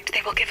suspect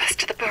they will give us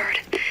to the bird.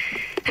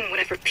 And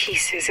whatever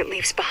pieces it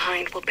leaves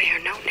behind will bear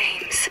no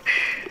names.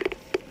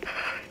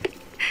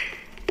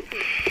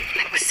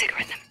 And with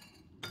cigarette in them.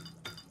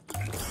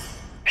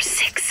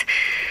 6.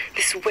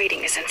 This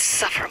waiting is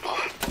insufferable.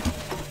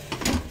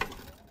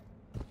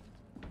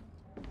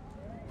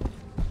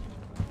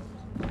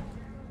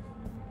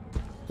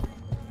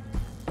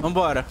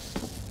 Vambora.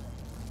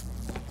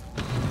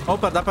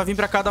 Opa, dá pra vir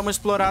pra cá dar uma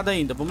explorada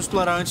ainda. Vamos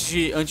explorar antes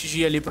de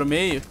ir ali pro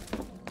meio.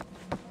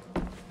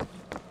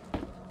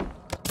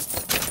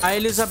 A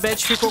Elizabeth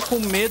ficou com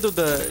medo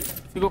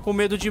ficou com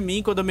medo de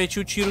mim quando eu meti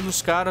o tiro nos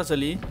caras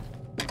ali.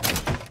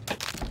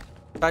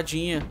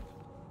 Tadinha.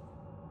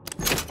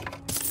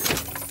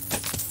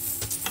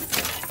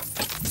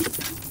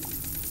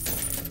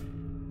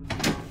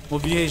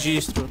 Movi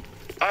registro.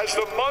 As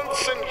the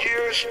months and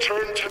years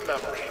turn to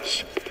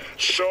memories,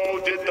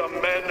 so did the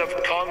men of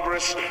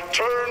Congress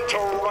turn to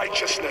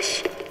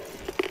righteousness.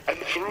 And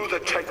through the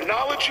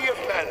technology of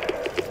men,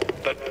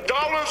 the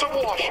dollars of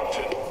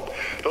Washington,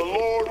 the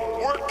Lord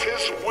worked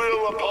his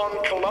will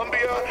upon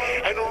Columbia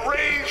and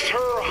raised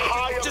her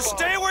high above. Just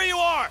stay where you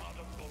are!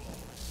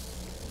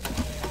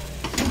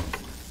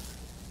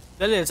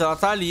 Beleza, ela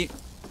tá ali.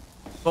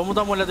 Vamos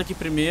dar uma olhada aqui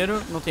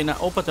primeiro. Não tem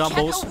nada. Opa, tem uma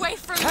bolsa.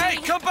 Hey,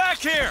 come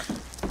back here!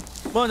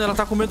 Mano, ela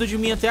tá com medo de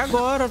mim até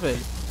agora,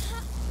 velho.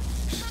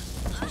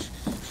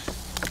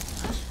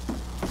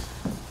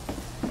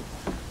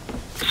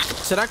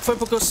 Será que foi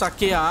porque eu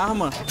saquei a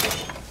arma?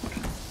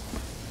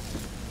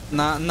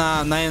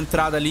 Na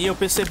entrada ali, eu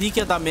percebi que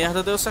ia dar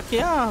merda, daí eu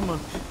saquei a arma.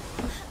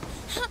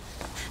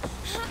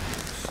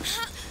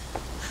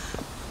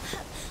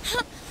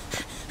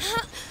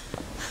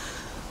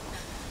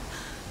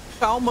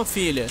 Calma,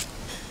 filha.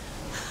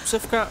 Não precisa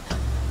ficar...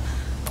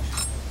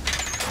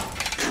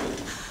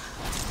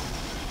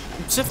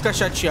 Não precisa ficar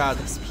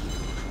chateada. I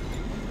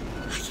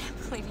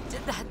can't believe you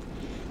did that.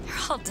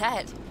 They're all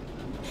dead.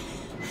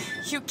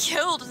 You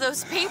killed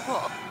those people.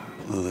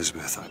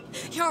 Elizabeth,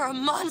 You're a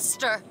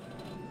monster.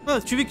 Eu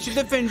tive que te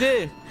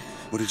defender.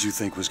 what did you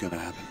think was gonna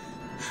happen?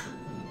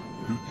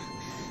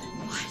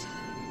 What?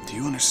 Do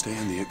you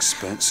understand the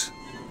expense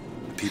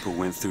people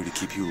went through to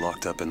keep you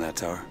locked up in that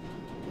tower?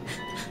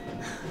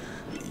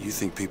 You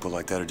think people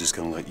like that are just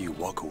gonna let you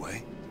walk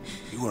away?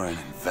 You are an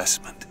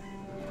investment,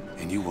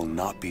 and you will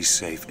not be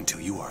safe until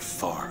you are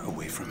far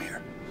away from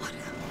here.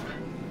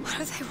 What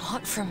do they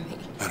want from me?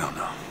 I don't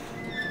know.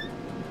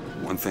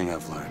 One thing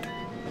I've learned.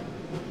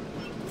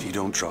 If you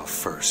don't draw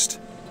first,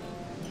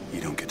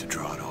 you don't get to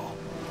draw at all.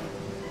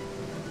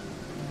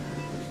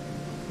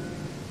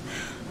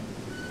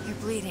 You're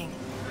bleeding.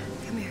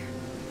 Come here.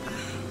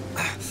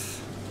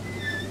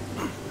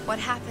 What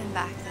happened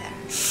back there?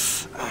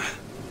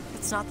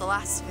 It's not the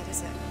last of it,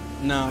 is it?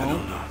 Não. I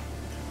don't know.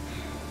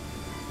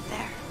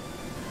 There.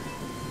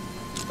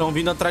 Estão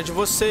vindo atrás de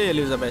você,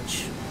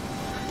 Elizabeth.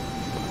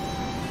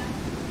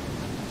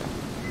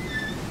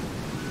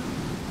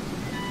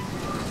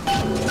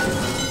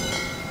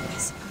 I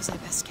suppose I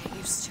best get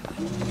used to it.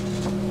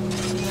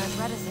 I've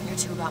read a thing or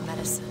two about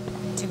medicine.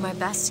 Do my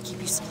best to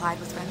keep you supplied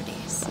with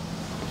remedies.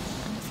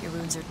 And if your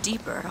wounds are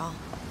deeper, I'll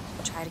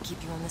try to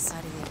keep you on this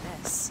side of the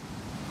abyss.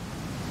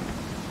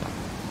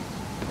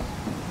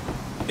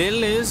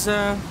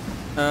 Beleza.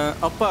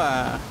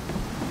 Opa.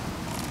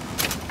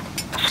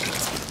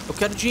 Eu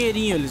quero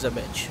dinheirinho,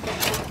 Elizabeth.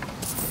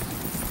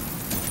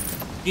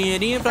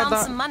 Dinheirinho pra Found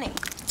dar... some money.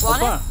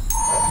 Want Opa. it?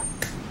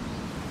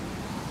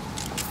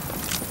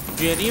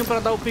 Dinheirinho pra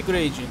dar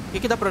upgrade. O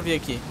que dá pra ver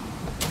aqui?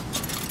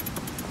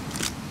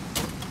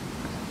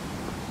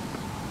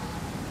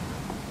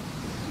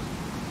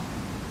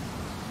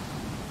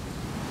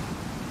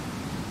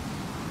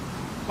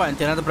 Ué, não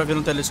tem nada pra ver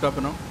no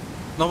telescópio, não?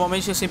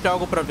 Normalmente tem sempre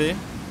algo pra ver.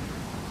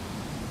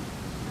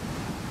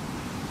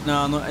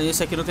 Não,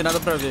 esse aqui não tem nada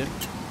pra ver.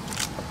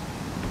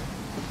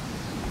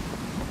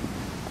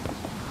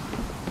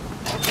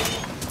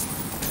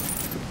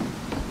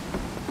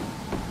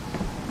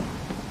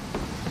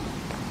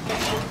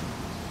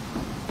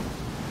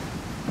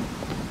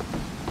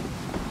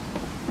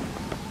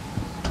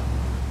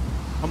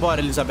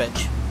 Vambora,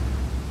 Elizabeth.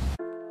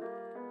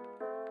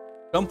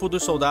 Campo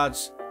dos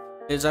soldados.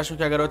 Eles acham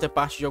que a garota é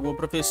parte de alguma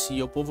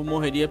profecia. O povo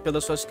morreria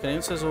pelas suas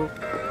crenças ou...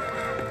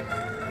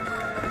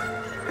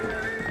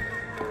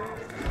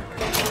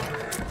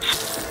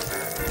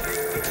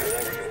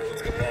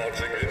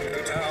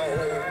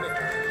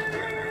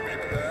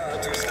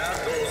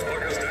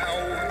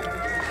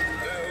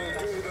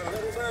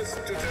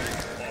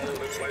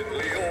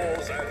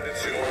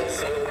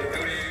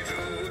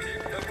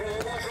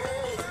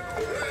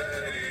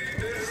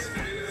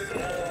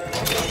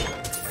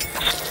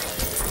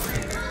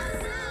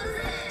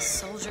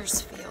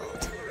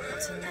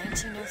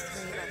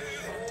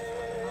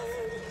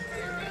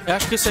 Eu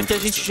acho que esse aqui a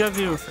gente já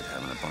viu.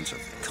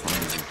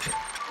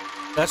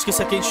 Eu acho que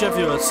esse aqui a gente já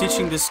viu.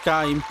 City in the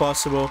Sky,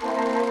 Impossible.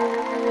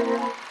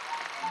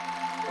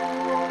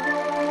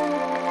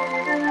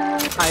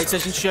 Ah, esse a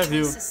gente já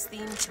viu.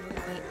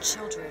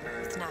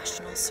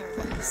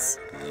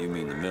 You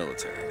mean the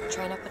military?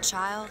 Train up a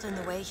child in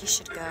the way he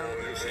should go,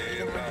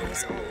 even when he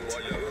is old.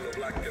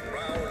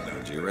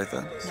 Did you write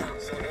that?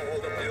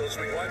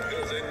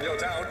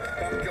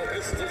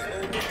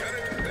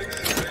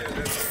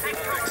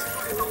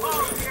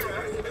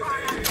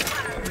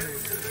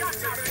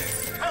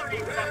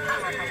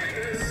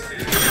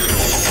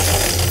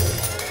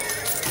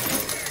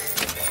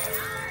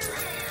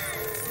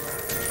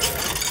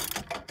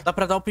 Dá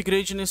pra dar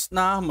upgrade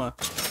na arma.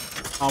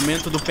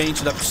 Aumento do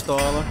pente da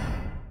pistola.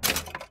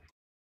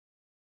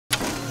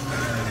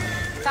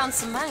 Found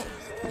some money.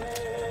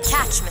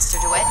 Catch, Mr.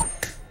 DeWitt.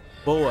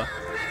 Boa.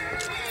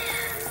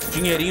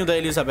 Dinheirinho da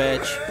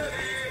Elizabeth.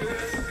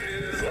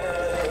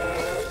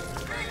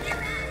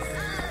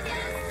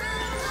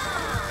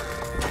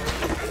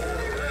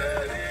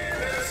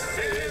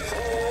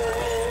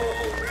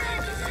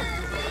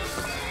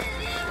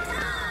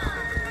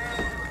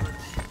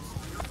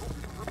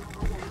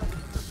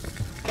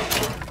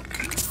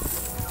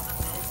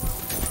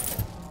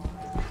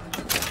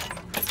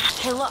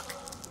 Hey, look.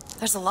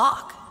 There's a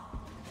lock.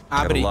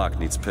 Abre. That lock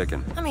needs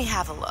picking. Let me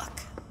have a look.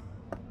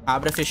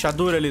 Abre a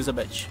fechadura,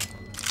 Elizabeth.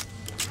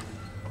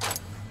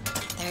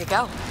 There you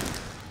go.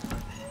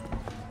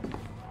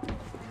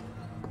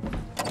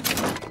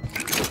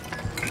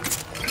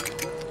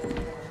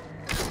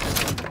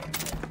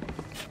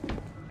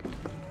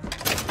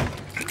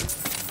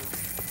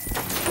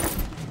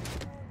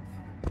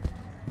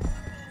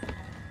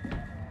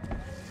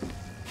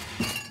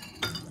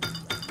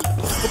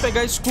 Vou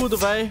pegar escudo,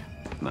 vai.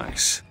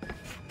 Nice.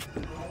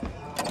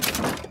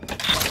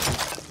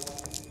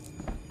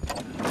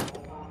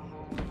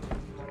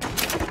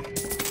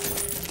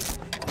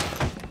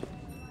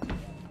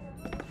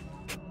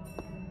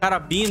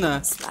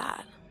 Carabina.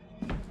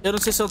 Eu não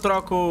sei se eu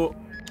troco.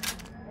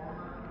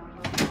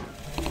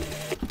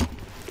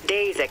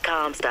 Days at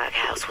Comstock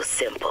House was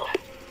simple.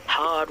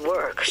 Hard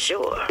work,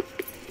 sure,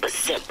 but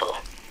simple.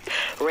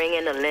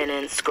 Wringing the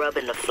linen,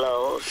 scrubbing the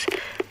floors.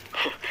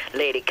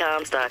 Lady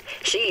Comstock,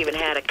 she even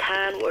had a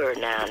kind word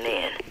now and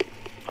then.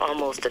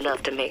 Almost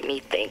enough to make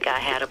me think I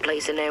had a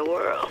place in their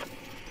world.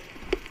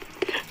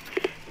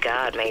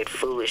 God made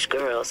foolish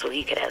girls so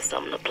he could have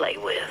something to play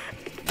with.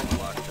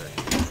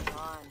 Come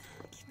on.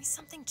 Give me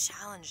something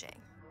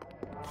challenging.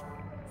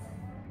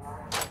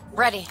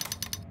 Ready.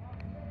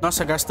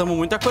 Nossa, gastamos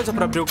muita coisa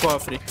pra abrir o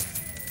cofre.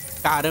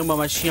 Caramba,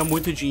 mas tinha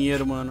muito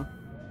dinheiro, mano.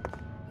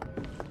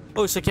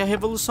 Pô, isso aqui é a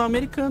Revolução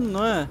Americana,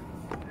 não é?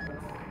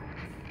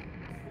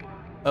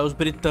 É os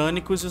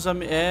britânicos e os...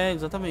 É,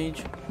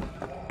 exatamente.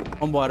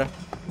 Vambora.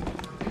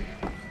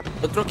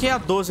 Eu troquei a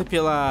 12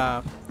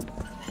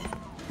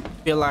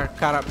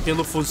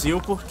 pelo fuzil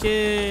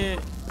porque...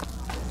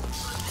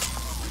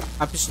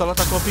 A pistola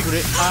tá com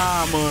upgrade.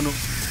 Ah, mano.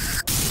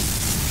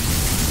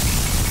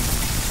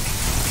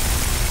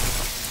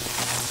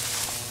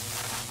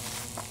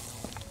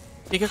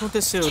 O que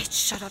aconteceu?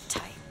 Shut up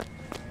tight.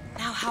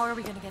 Now how are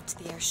we gonna get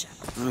to the airship?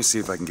 Let me see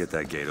if I can get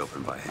that gate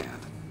open by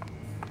hand.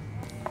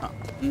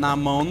 Na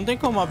mão não tem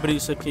como abrir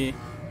isso aqui.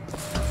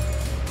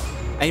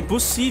 É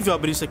impossível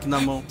abrir isso aqui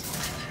na mão.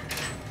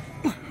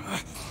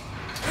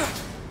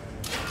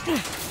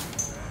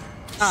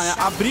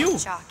 Ah, abriu?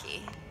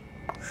 Jockey.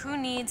 Who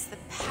needs the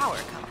power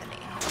company?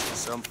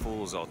 Some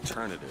fool's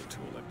alternative to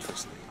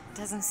electricity.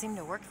 Doesn't seem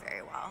to work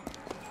very well.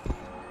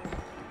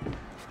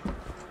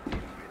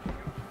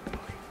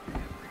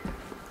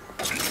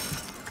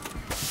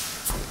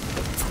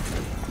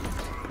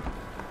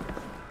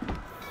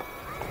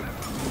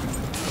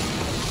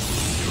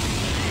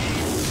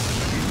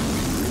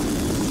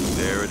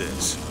 There it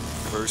is.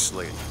 First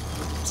lady.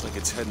 Looks like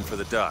it's heading for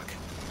the dock.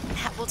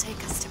 That will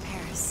take us to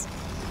Paris.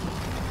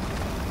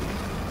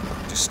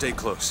 Just stay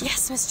close.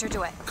 Yes, Mr.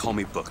 DeWitt. Call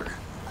me Booker.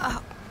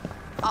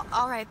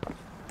 All right,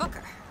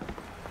 Booker.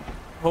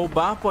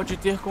 Roubar pode ter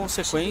Should we head to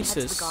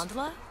consequências. the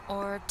gondola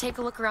or take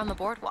a look around the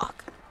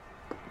boardwalk?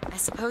 I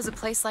suppose a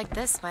place like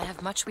this might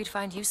have much we'd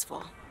find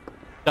useful.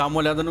 Dar uma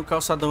olhada no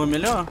calçadão é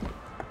melhor.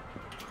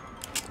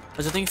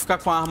 Mas eu tenho que ficar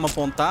com a arma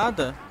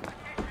apontada.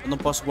 Eu não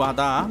posso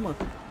guardar a arma.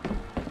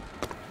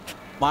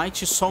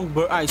 Mighty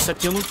Songbird. Ah, isso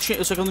aqui eu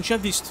não tinha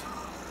visto.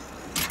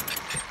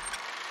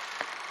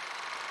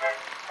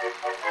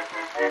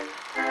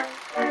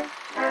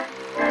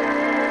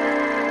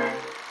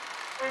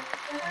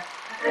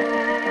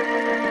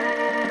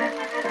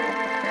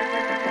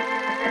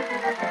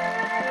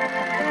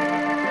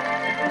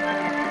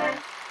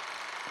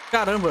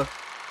 Caramba.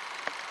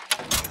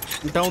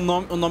 Então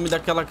o nome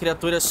daquela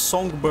criatura é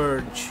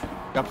Songbird,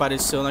 que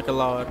apareceu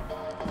naquela hora.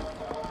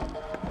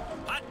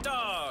 Hot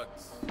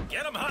dogs!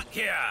 Get 'em hot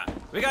here!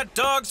 We got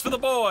dogs for the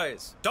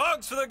boys,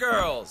 dogs for the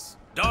girls,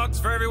 dogs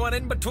for everyone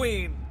in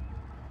between.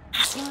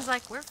 Seems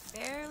like we're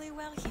fairly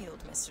well heeled,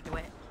 Mr.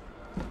 DeWitt.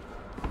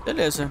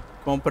 Beleza,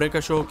 comprei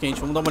cachorro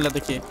quente. Vamos dar uma olhada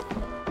aqui.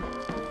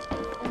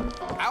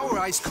 Our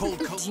ice cold.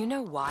 Do you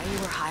know why you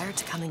were hired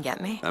to come and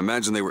get me? I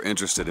imagine they were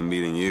interested in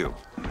meeting you.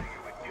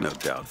 No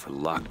doubt for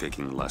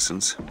lockpicking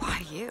lessons.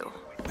 Why you?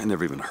 I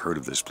never even heard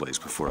of this place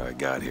before I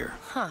got here.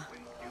 Huh.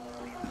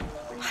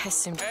 I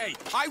assumed... Hey,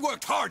 I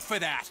worked hard for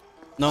that.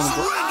 Não,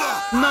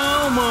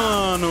 não,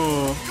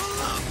 mano.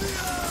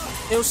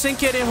 Eu sem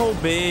querer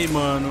roubei,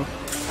 mano.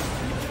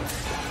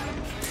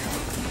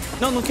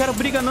 Não quero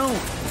briga, não.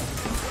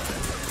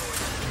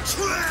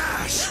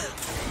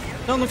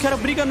 Não quero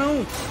briga,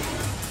 não.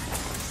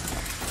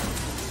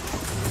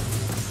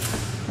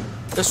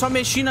 Eu só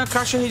mexi na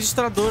caixa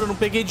registradora, não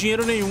peguei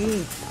dinheiro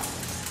nenhum.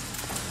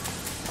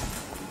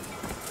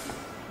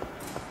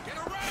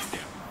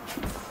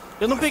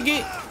 Eu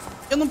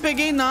não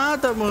peguei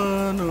nada,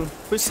 mano.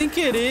 Foi sem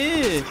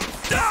querer.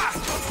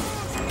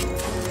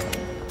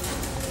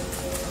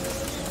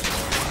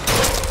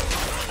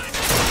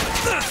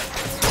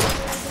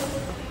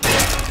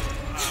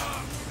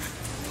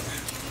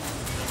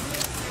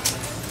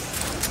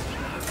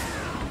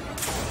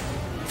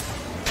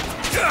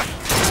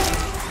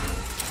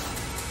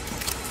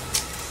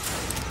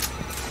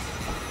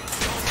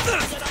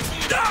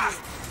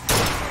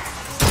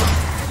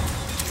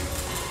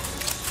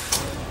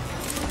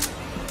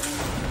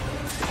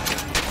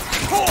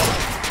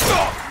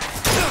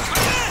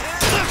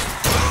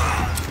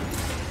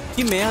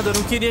 merda, eu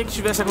não queria que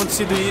tivesse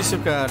acontecido isso,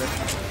 cara.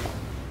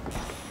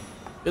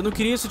 Eu não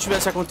queria que isso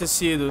tivesse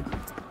acontecido.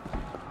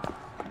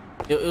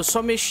 Eu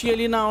só mexi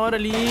ali na hora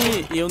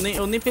ali e eu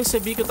nem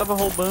percebi que eu tava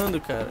roubando,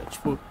 cara.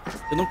 Tipo,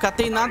 eu não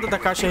catei nada da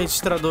caixa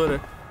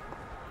registradora.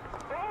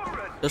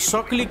 Eu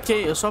só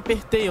cliquei, eu só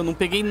apertei, eu não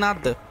peguei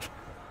nada.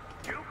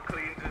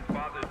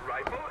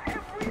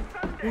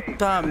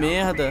 Puta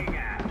merda.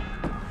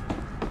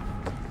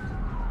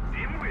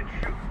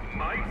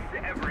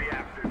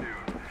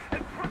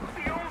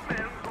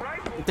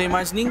 Não tem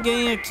mais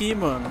ninguém aqui,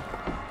 mano.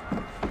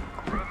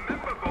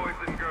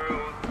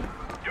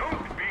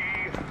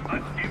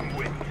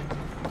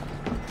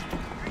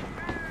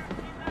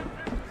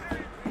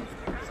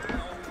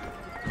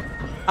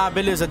 Ah,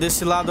 beleza.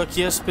 Desse lado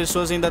aqui as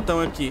pessoas ainda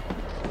estão aqui.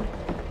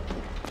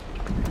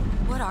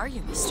 What are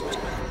you, Mr.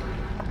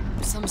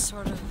 DeWitt? Some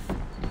sort of...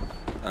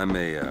 I'm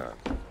a,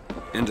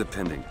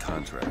 independent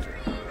contractor.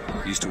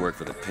 Used to work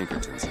for the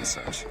Pinkertons and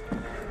such.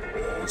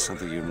 It's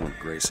something you'd want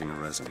gracing a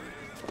resume.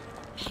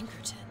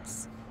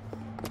 Pinkertons?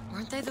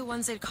 Weren't they the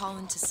ones they'd call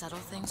in to settle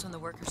things when the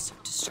workers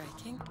took to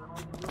striking?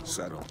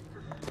 Settle.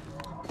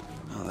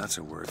 Oh, that's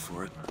a word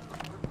for it.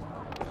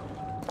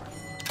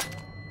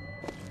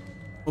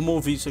 Vamos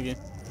ouvir isso aqui.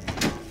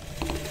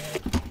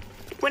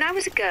 When I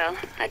was a girl,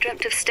 I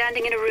dreamt of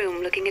standing in a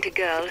room looking at a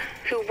girl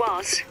who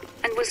was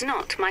and was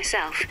not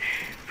myself,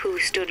 who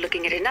stood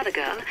looking at another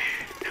girl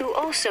who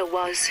also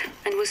was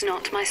and was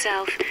not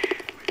myself.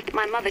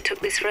 My mother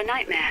took this for a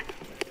nightmare.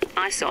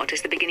 I saw it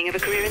as the beginning of a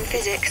career in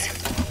physics.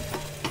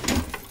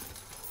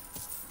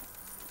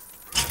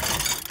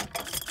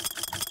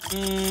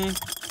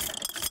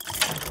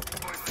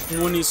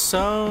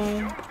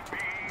 Munição.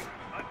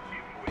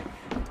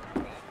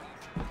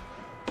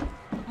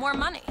 More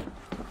money.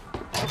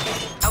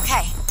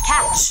 Okay,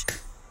 catch.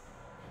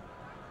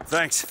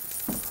 Thanks.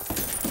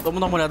 Vamos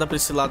dar uma olhada pra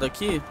esse lado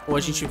aqui, ou a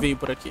gente veio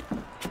por aqui?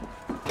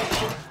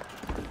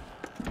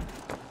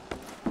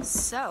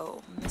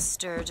 So,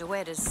 Mr.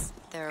 DeWitt, is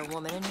there a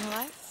woman in your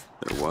life?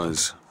 There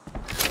was.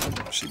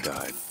 She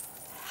died.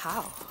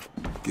 How?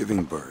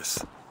 Giving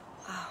birth.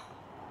 Oh.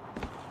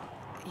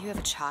 You have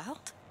a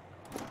child?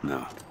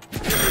 No.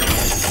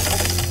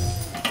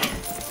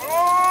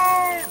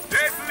 Oh,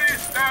 deadly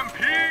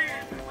stampede!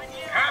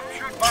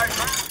 Captured by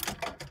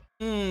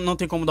her. Não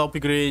tem como dar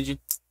upgrade.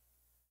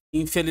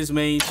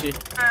 Infelizmente.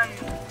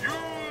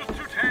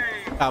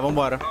 Tá,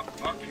 vambora.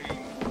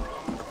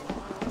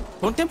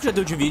 Quanto tempo já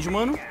deu de vídeo,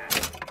 mano?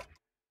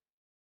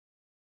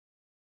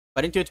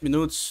 48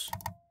 minutos.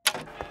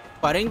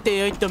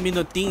 48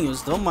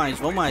 minutinhos. Vamos mais,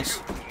 vamos mais.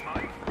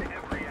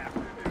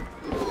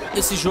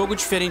 Esse jogo,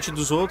 diferente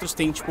dos outros,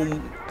 tem, tipo,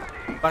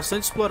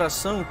 bastante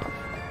exploração.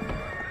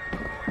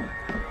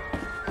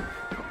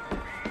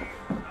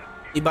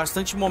 E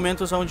bastante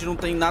momentos onde não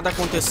tem nada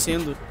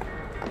acontecendo.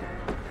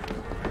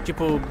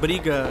 Tipo,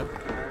 briga.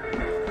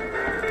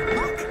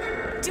 Look,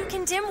 Duke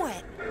and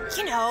Dimwit.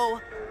 You know.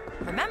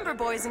 Remember,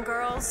 boys and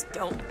girls,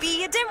 don't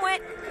be a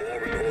dimwit.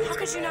 How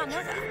could you not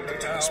know that?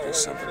 Must be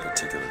something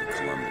particularly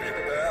Colombian.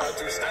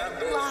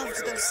 I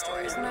loved those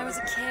stories when I was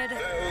a kid.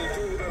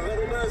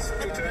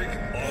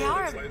 They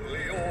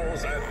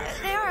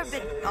are a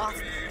bit off.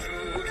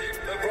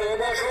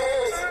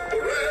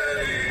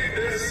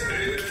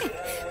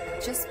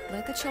 Just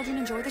let the children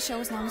enjoy the show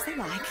as long as they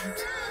like.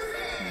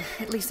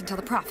 At least until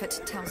the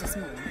prophet tells us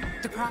more.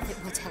 The prophet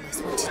will tell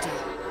us what to do.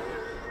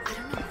 I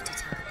don't know what to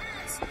tell the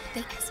boys.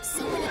 They ask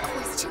so many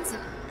questions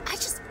and I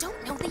just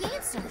don't know the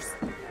answers.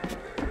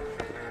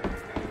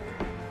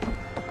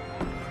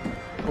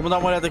 Vamos dar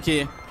uma olhada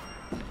aqui.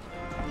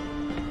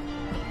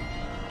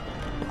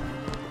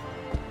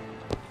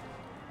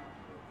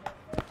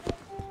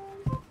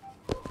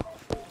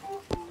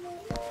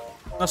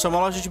 Nossa, é uma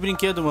loja de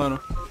brinquedo, mano.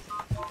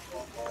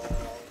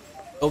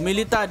 O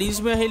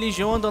militarismo e a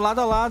religião andam lado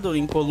a lado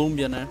em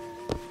Colômbia, né?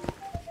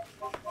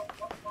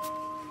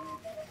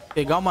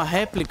 Pegar uma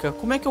réplica?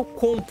 Como é que eu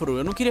compro?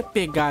 Eu não queria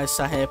pegar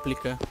essa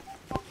réplica.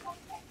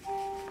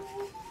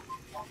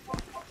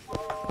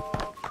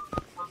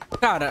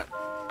 Cara,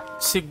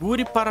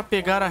 segure para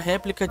pegar a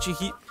réplica de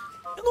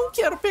Eu não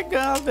quero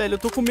pegar, velho. Eu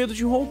tô com medo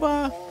de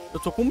roubar. Eu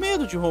tô com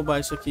medo de roubar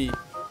isso aqui.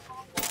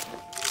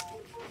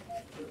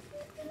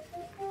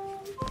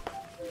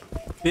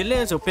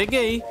 Beleza, eu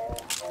peguei.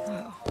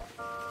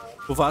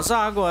 Vou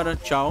vazar agora.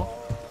 Tchau.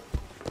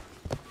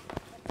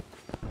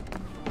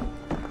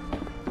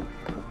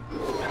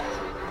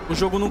 O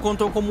jogo não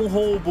contou como um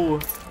roubo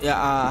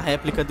a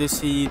réplica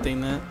desse item,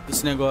 né?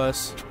 Desse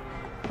negócio.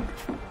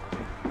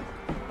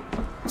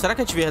 Será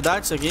que é de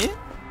verdade isso aqui?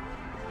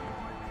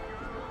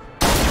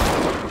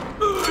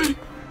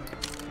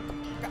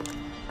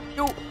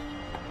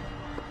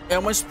 É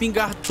uma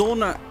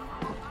espingardona.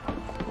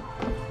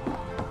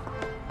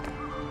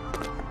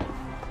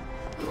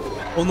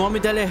 O nome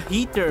dela é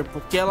Hitter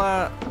porque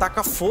ela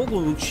taca fogo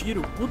no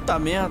tiro. Puta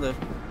merda.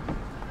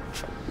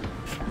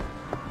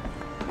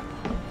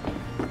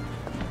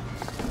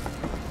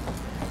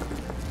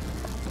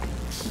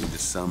 Need to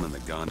summon the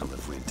gondola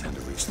if we intend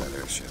to reach that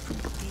airship.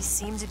 These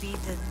seem to be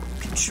the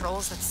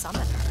controls that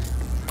summon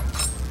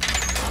her.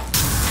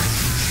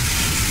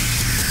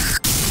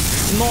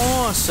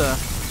 Nossa!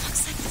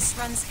 Looks like this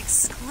runs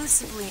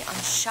exclusively on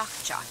shock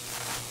jockey.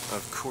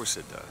 Of course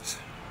it does.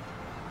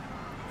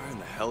 Where in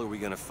the hell are we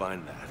gonna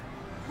find that?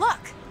 Look!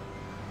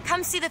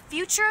 Come see the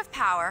future of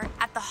power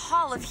at the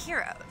Hall of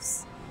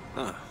Heroes.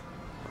 Huh.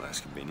 Well,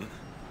 that's convenient.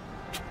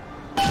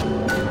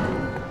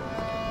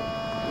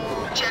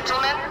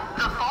 Gentlemen,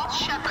 the false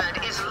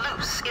shepherd is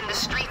loose in the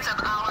streets of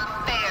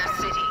our fair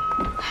city.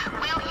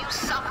 Will you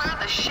suffer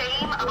the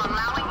shame of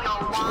allowing your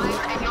wives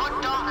and your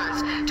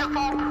daughters to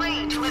fall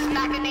prey to his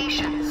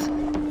machinations?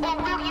 Or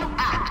will you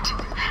act?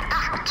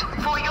 Act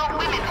for your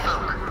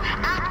womenfolk.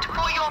 Act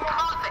for your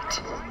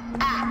prophet.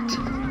 Act.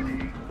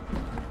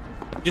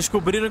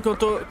 Descobriram que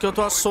eu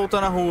tô à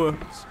solta na rua.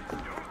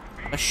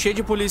 Tá cheio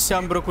de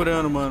policial me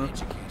procurando, mano.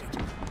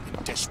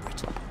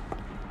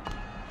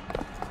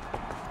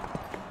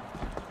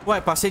 Ué,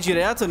 passei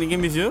direto? Ninguém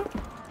me viu?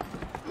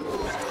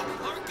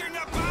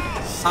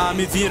 Ah,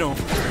 me viram.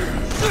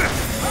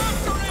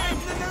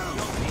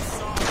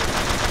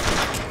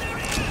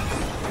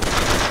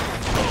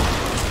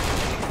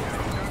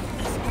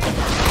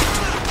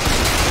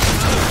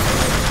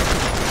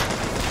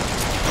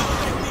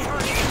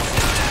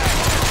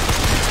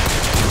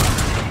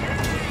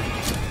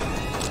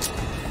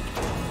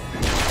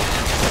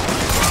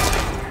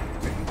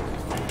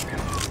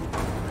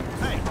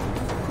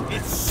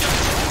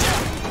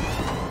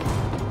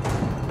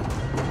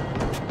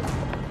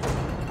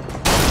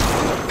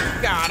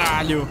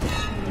 Caralho.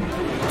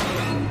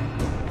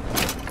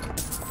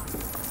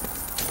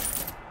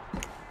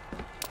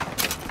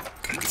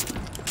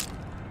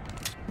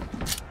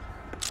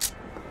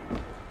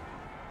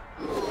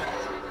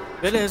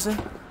 Beleza.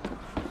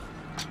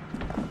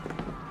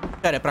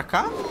 Pera, é pra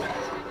cá?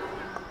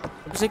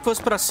 Eu pensei que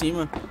fosse pra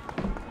cima.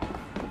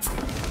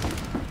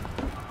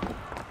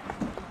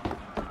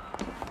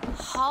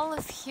 Hall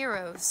of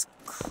Heroes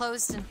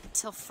closed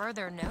until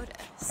further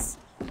notice.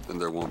 Then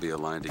there won't be a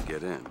line to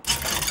get in.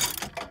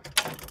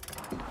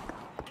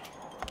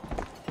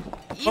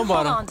 You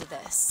hold on to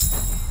this.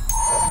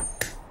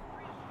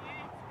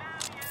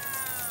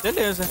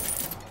 Beleza.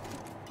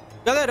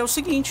 Galera, é o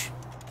seguinte.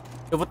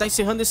 Eu vou estar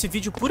encerrando esse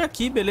vídeo por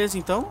aqui, beleza?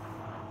 Então,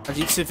 a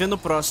gente se vê no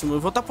próximo. Eu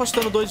vou estar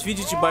postando 2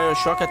 vídeos de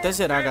Bioshock até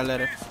zerar,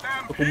 galera.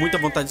 Tô com muita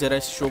vontade de zerar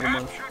esse jogo,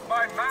 mano.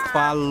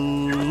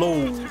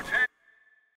 Falou!